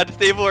be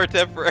unstable or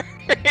temporary?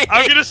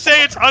 I'm gonna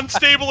say it's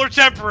unstable or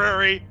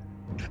temporary.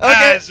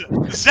 Okay. As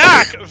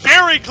Zach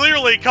very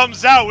clearly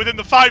comes out within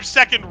the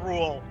 5-second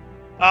rule.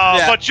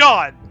 Yeah. But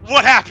John,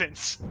 what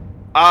happens?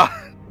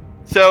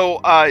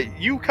 So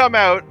you come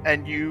out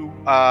and you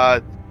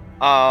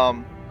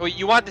Well,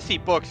 you want to see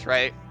books,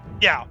 right?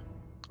 Yeah.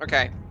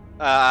 Okay.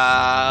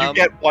 you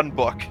get one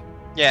book.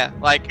 Yeah,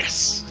 like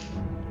Yes.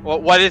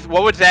 what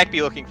would Zach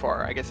be looking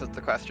for? I guess that's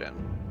the question.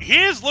 He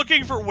is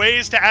looking for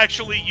ways to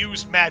actually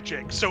use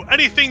magic. So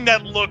anything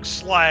that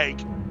looks like,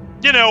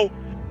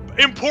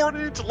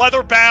 important,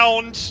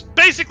 leather-bound,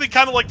 basically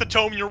kind of like the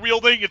tome you're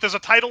wielding. If there's a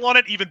title on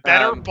it, even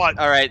better, but...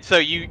 All right, so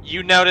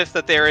you notice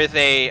that there is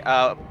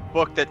a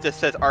book that just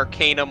says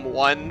Arcanum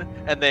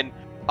 1, and then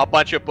a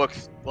bunch of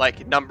books,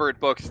 like numbered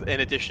books in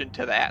addition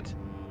to that.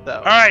 So.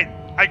 All right,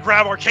 I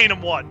grab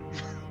Arcanum 1.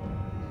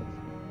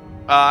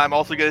 I'm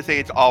also going to say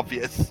it's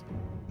obvious.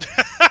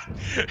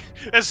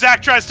 As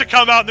Zach tries to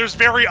come out, and there's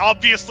very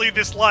obviously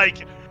this,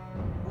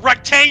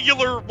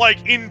 rectangular,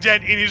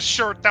 indent in his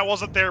shirt that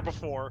wasn't there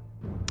before.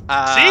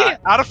 See?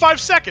 Out of 5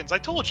 seconds, I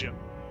told you.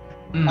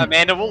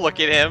 Amanda will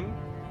look at him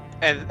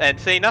and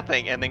say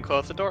nothing, and then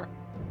close the door.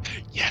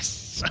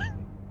 Yes!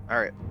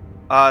 Alright.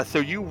 So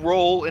you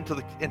roll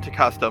into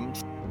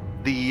customs.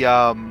 The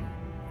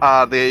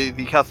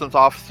customs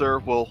officer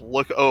will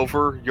look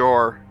over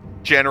your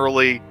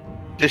generally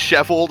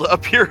disheveled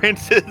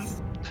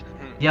appearances.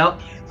 Yep.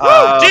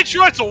 Woo!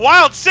 Detroit's a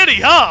wild city,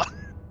 huh?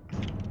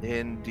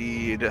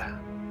 Indeed.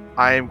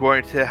 I am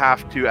going to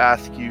have to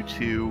ask you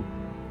to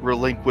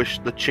relinquish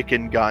the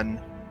chicken gun.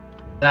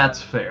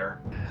 That's fair.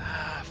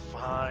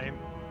 Fine.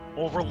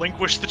 We'll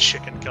relinquish the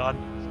chicken gun.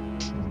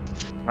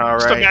 All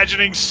Just right.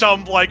 imagining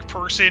some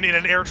person in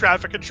an air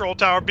traffic control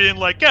tower being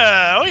like,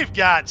 we've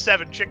got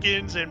 7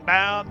 chickens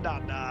inbound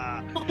on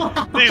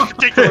these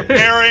particular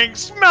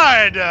pairings.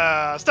 Mind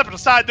stepping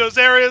aside those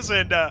areas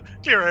and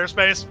clear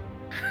airspace.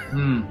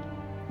 Hmm.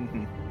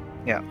 Mhm.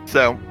 Yeah.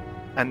 So,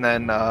 and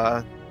then they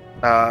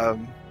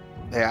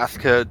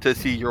ask to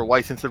see your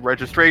license and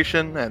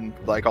registration and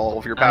like all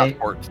of your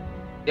passports.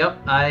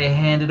 Yep, I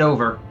hand it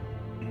over.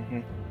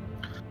 Mhm.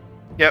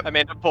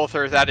 Amanda pulls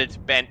hers out. It's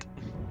bent.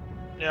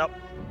 Yep.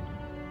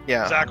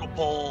 Yeah. Zach will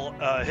pull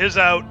his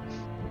out,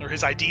 or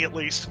his ID at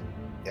least.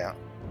 The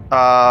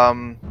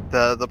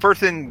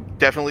person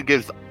definitely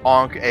gives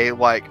Ankh a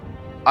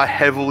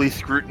heavily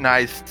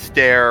scrutinized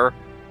stare,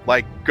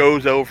 like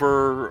goes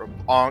over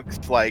Ankh's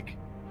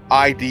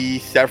ID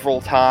several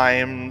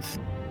times.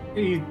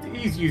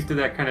 He's used to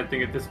that kind of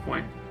thing at this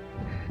point.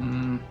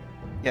 Hmm.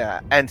 Yeah,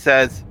 and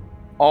says,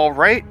 "All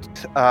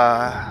right,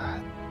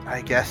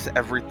 I guess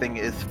everything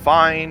is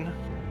fine.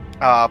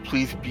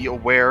 Please be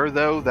aware,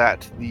 though,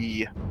 that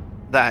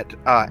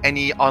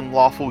any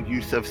unlawful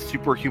use of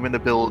superhuman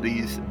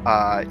abilities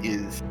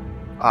is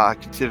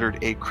considered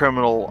a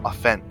criminal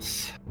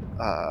offense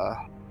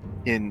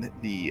in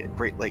the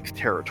Great Lakes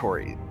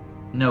territory."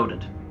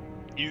 Noted.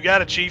 You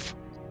got it, Chief.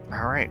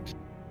 All right,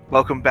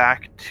 welcome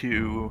back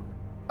to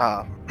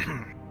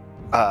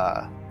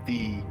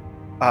the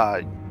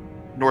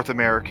North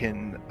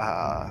American.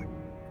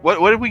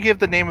 What did we give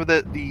the name of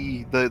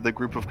the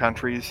group of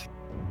countries?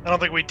 I don't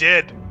think we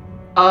did.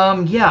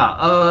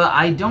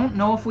 I don't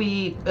know if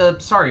we,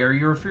 sorry, are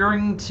you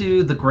referring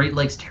to the Great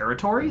Lakes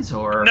territories,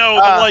 or? No,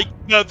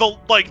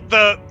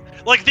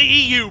 the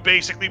EU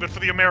basically, but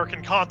for the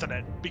American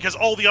continent, because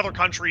all the other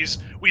countries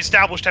we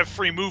established have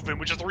free movement,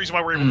 which is the reason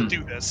why we're able to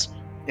do this.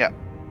 The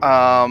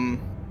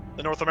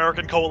North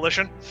American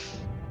Coalition.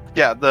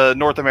 Yeah, the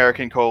North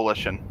American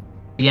Coalition.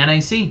 The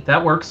NAC,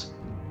 that works.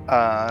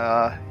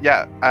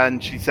 Yeah,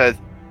 and she says,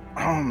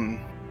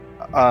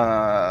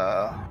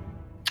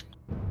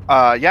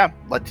 yeah,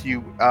 lets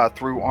you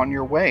through on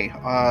your way.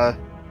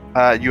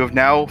 You have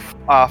now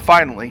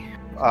finally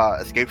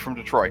escaped from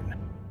Detroit.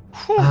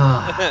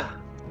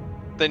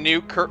 The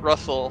new Kurt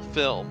Russell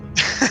film.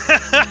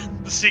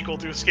 The sequel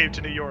to Escape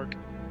to New York.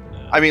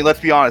 I mean, let's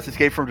be honest,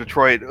 Escape from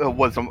Detroit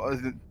was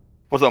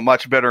a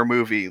much better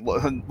movie.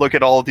 Look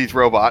at all of these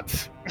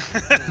robots.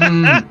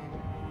 Mm.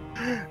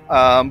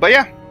 But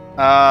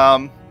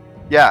yeah.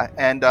 Yeah,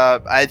 and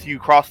as you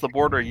cross the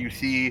border, you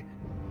see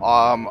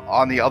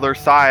on the other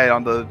side,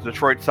 on the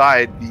Detroit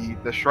side,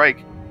 the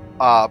Shrike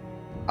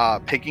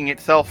picking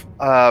itself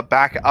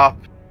back up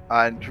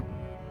and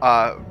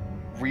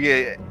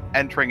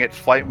re-entering its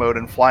flight mode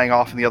and flying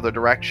off in the other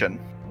direction.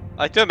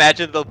 I like to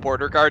imagine the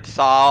border guard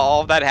saw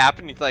all of that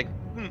happen. He's like,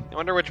 I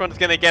wonder which one's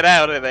gonna get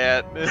out of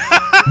that.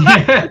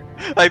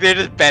 Like they're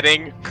just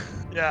betting.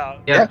 Yeah.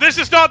 Yeah. This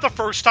is not the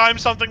first time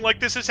something like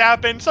this has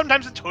happened.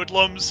 Sometimes it's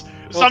hoodlums.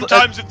 Well,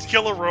 Sometimes it's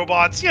killer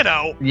robots. You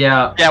know.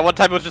 Yeah. Yeah, one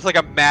time it was just like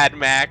a Mad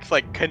Max,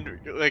 like an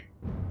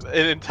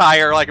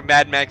entire like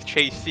Mad Max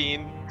chase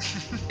scene.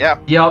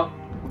 Yep.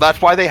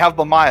 That's why they have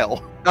the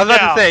mile. I was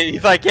about Yeah. to say,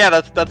 he's like, yeah,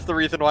 that's the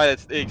reason why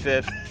it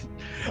exists.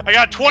 I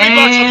got 20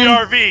 bucks on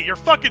the RV. You're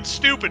fucking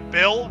stupid,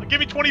 Bill. Give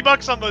me 20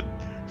 bucks on the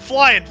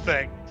flying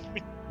thing.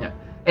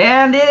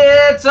 And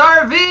it's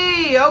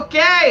RV!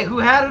 Okay, who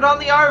had it on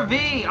the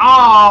RV?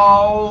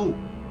 Oh!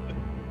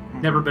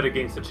 Never bet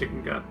against a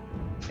chicken gun.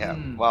 Yeah.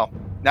 Hmm. Well,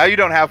 now you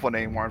don't have one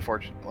anymore,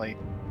 unfortunately.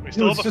 We It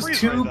still was have a just freeze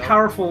too ray, though.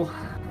 powerful.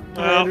 I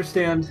Well.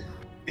 understand.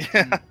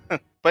 Yeah.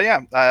 But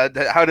yeah,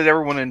 how did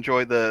everyone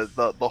enjoy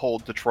the whole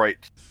Detroit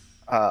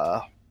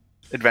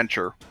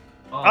adventure?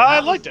 Oh, I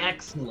that was liked it.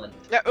 Excellent.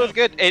 Yeah, it was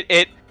good.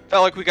 It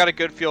felt like we got a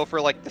good feel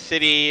for like the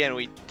city, and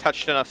we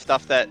touched enough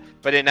stuff but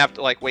didn't have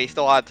to like waste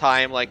a lot of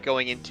time like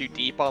going in too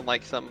deep on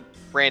like some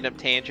random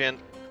tangent.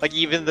 Like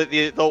even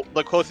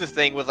the closest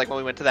thing was like when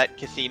we went to that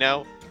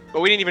casino, but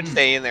we didn't even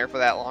stay in there for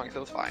that long, so it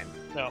was fine.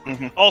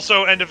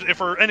 Also, if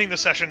we're ending the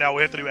session now,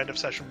 we have to do end of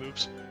session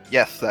moves.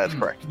 Yes, that's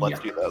correct.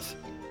 Let's Yeah. do those.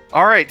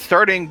 All right,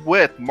 starting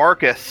with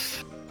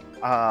Marcus.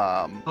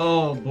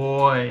 Oh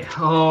boy.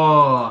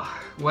 Oh.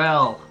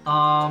 Well,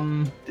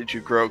 Did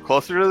you grow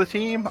closer to the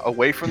team,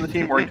 away from the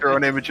team, or your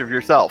own image of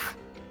yourself?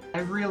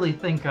 I really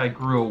think I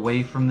grew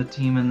away from the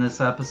team in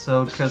this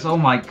episode, because oh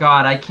my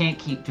god, I can't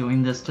keep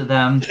doing this to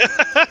them.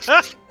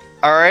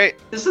 All right.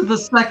 This is the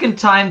second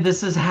time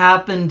this has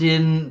happened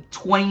in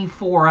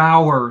 24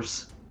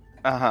 hours.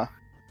 Uh-huh.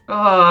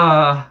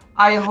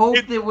 I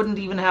hoped it wouldn't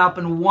even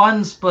happen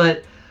once,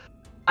 but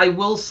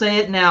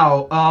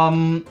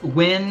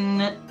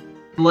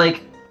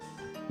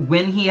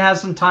when he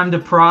has some time to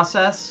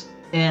process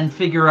and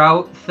figure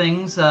out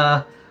things,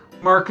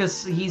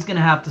 Marcus, he's gonna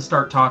have to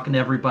start talking to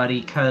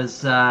everybody,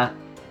 because,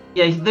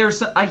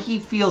 he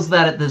feels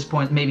that at this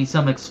point maybe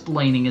some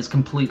explaining is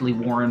completely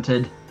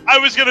warranted. I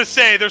was gonna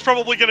say, there's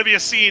probably gonna be a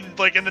scene,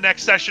 like, in the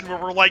next session where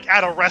we're, like,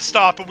 at a rest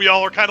stop and we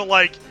all are kind of,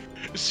 like,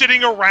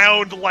 sitting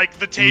around, like,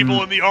 the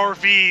table in the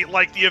RV,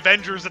 like the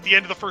Avengers at the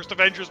end of the first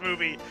Avengers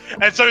movie.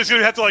 And so he's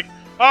gonna have to, like,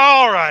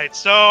 alright,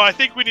 so I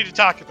think we need to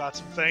talk about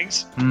some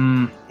things.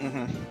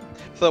 Mm-hmm.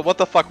 So what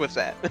the fuck was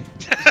that?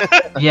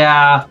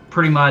 Yeah,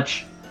 pretty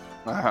much.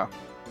 Uh-huh.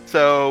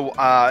 So,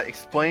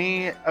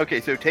 explain... Okay,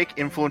 so take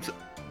influence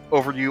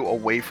over you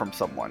away from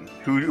someone.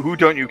 Who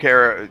don't you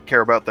care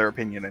about their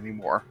opinion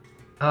anymore?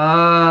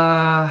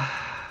 I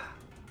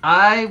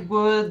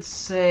would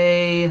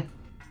say...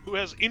 Who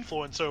has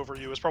influence over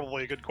you is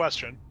probably a good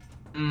question.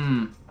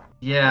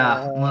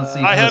 Yeah, let's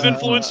see. I have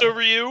influence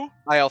over you.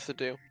 I also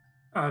do.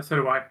 So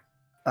do I.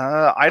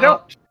 I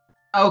don't...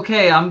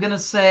 Okay, I'm gonna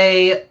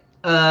say,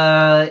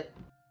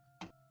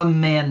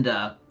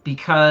 Amanda,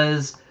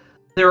 because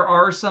there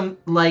are some,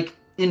 like,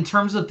 in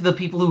terms of the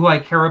people who I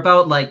care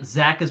about, like,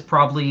 Zach is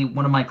probably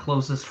one of my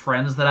closest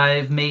friends that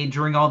I've made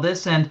during all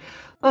this, and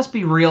let's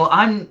be real,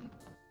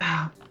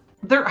 how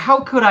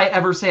could I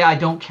ever say I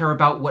don't care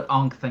about what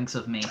Ankh thinks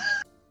of me?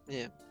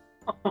 Yeah.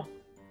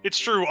 It's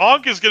true.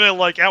 Ankh is gonna,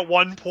 like, at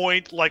one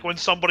point, like, when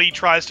somebody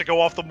tries to go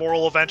off the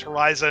moral event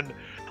horizon,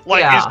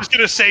 like, is just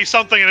gonna say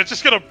something and it's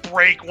just gonna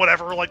break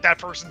whatever, like, that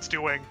person's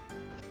doing.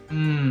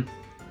 And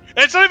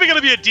it's not even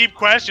gonna be a deep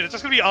question. It's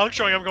just gonna be Ankh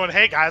showing up going,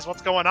 hey guys,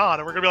 what's going on?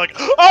 And we're gonna be like,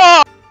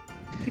 oh!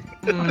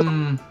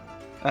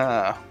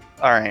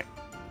 Alright.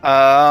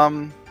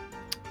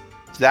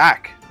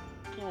 Zach.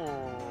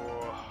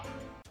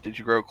 Did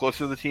you grow closer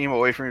to the team,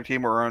 away from your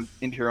team, or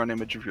into your own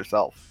image of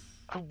yourself?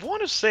 I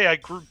want to say I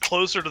grew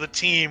closer to the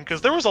team,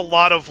 because there was a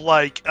lot of,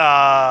 like,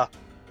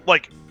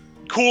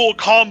 cool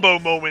combo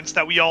moments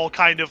that we all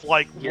kind of,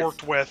 like,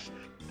 worked with.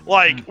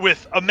 Like,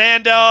 with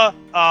Amanda,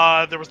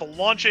 there was the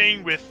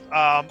launching. With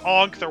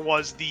Ankh, there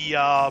was the,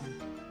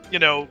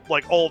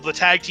 like, all of the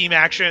tag team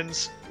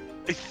actions.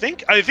 I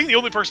think the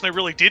only person I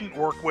really didn't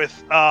work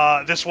with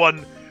this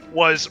one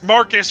was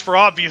Marcus, for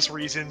obvious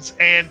reasons,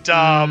 and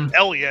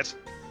Elliot.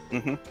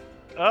 Mm-hmm.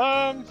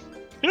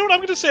 You know what? I'm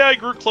going to say I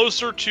grew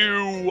closer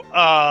to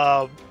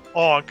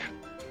Ankh.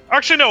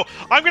 Actually, no.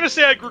 I'm going to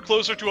say I grew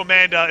closer to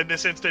Amanda in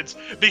this instance,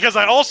 because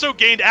I also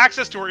gained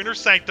access to her inner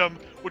sanctum,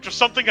 which was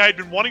something I had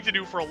been wanting to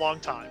do for a long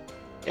time.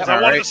 Because I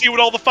wanted to see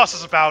what all the fuss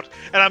is about,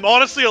 and I'm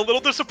honestly a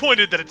little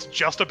disappointed that it's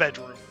just a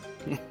bedroom.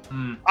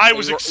 I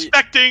was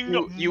expecting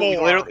more.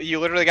 You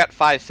literally got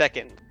 5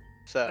 seconds.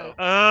 So.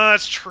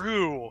 That's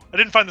true. I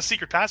didn't find the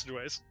secret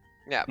passageways.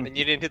 Yeah, and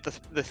you didn't hit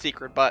the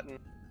secret button.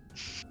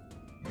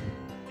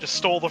 Just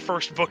stole the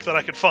first book that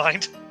I could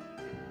find.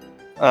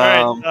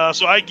 Alright,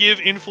 so I give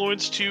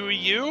influence to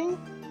you,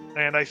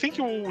 and I think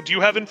do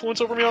you have influence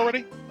over me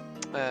already?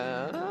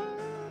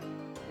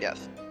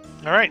 Yes.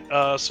 Alright,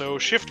 so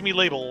shift me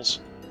labels.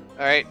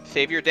 Alright,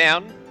 savior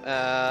down,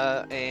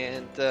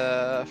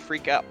 and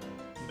freak up.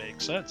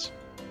 Makes sense.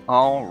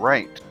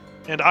 Alright.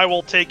 And I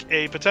will take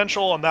a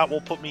potential, and that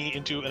will put me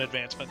into an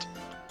advancement.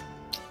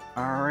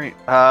 Alright,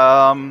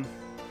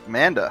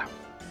 Amanda.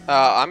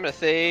 I'm gonna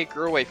say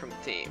grew away from the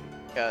team,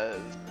 because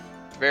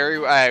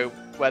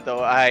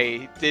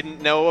I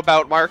didn't know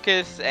about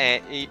Marcus,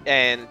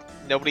 and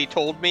nobody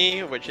told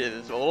me, which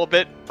is a little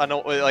bit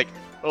like,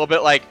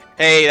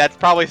 hey, that's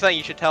probably something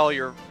you should tell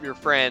your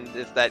friend,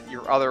 is that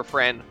your other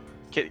friend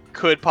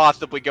could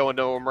possibly go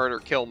into a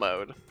murder-kill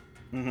mode.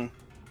 Mm-hmm.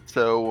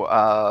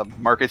 So,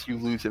 Marcus, you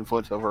lose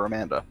influence over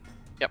Amanda.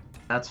 Yep.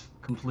 That's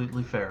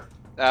completely fair.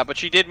 But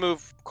she did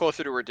move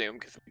closer to her doom,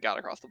 because we got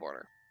across the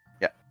border.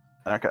 Yeah.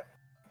 Okay.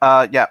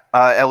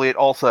 Elliot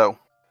also,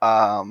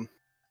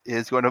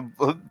 is going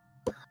to,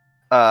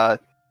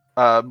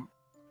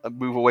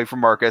 move away from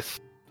Marcus.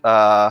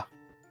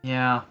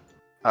 Yeah.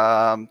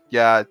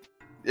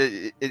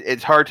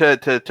 It's hard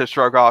to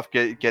shrug off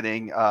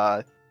getting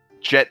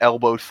jet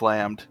elbow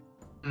slammed.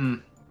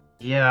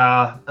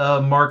 Yeah,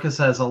 Marcus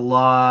has a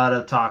lot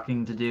of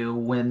talking to do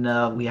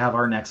when we have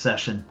our next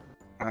session.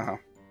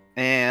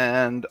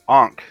 And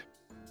Ankh.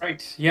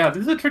 Right, yeah,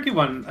 this is a tricky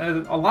one.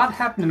 A lot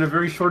happened in a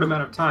very short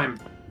amount of time.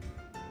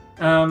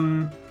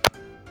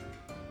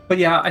 But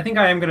yeah, I think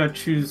I am going to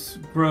choose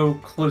grow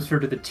closer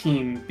to the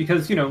team,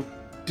 because,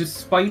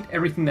 despite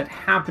everything that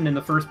happened in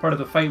the first part of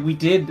the fight, we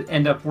did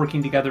end up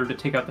working together to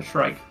take out the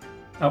Shrike,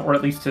 or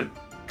at least to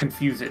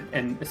confuse it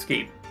and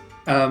escape.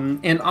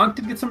 And Ankh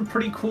did get some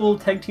pretty cool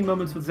tag team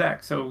moments with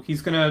Zach, so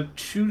he's going to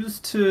choose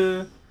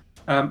to...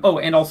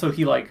 and also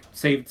he,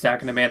 saved Zach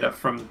and Amanda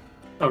from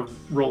a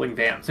rolling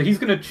van, so he's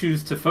going to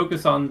choose to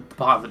focus on the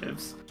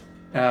positives.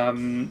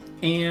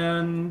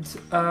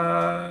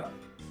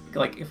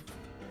 If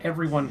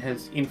everyone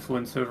has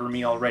influence over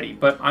me already,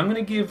 but I'm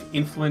going to give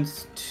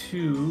influence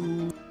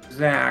to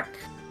Zach,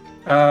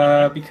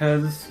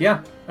 because,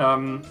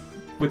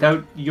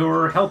 without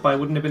your help, I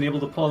wouldn't have been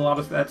able to pull a lot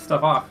of that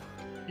stuff off.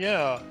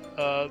 Yeah.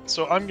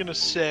 So I'm gonna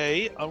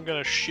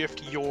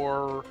shift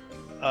your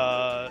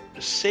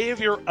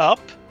savior up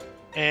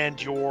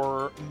and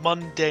your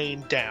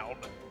mundane down.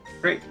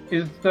 Great.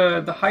 Is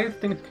the highest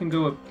things can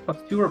go a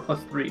 +2 or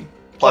 +3?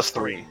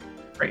 +3.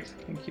 Great,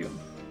 thank you.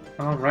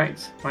 All right.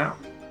 Wow.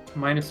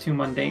 -2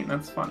 mundane.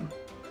 That's fun.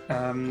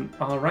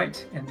 All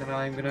right, and then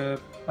I'm gonna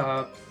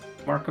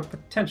mark a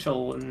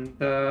potential, and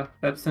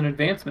that's an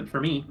advancement for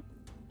me.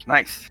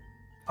 Nice.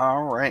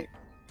 All right.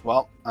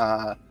 Well,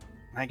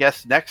 I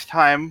guess next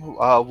time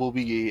we'll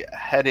be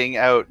heading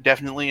out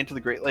definitely into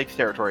the Great Lakes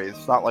territory.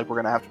 It's not like we're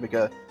gonna have to make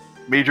a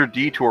major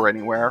detour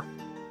anywhere.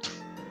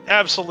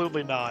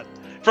 Absolutely not.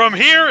 From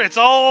here, it's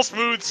all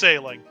smooth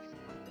sailing.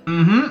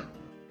 Mm-hmm.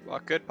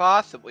 What could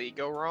possibly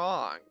go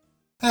wrong?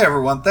 Hey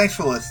everyone, thanks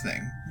for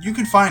listening. You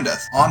can find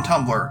us on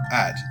Tumblr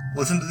at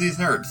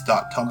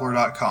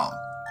listentothesenerds.tumblr.com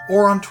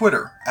or on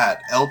Twitter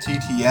at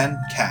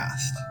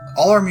LTTNcast.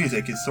 All our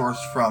music is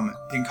sourced from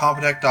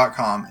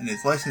Incompetech.com and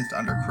is licensed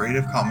under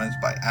Creative Commons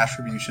by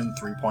Attribution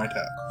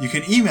 3.0. You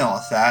can email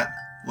us at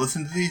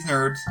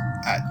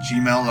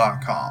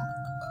listentothesenerds@gmail.com.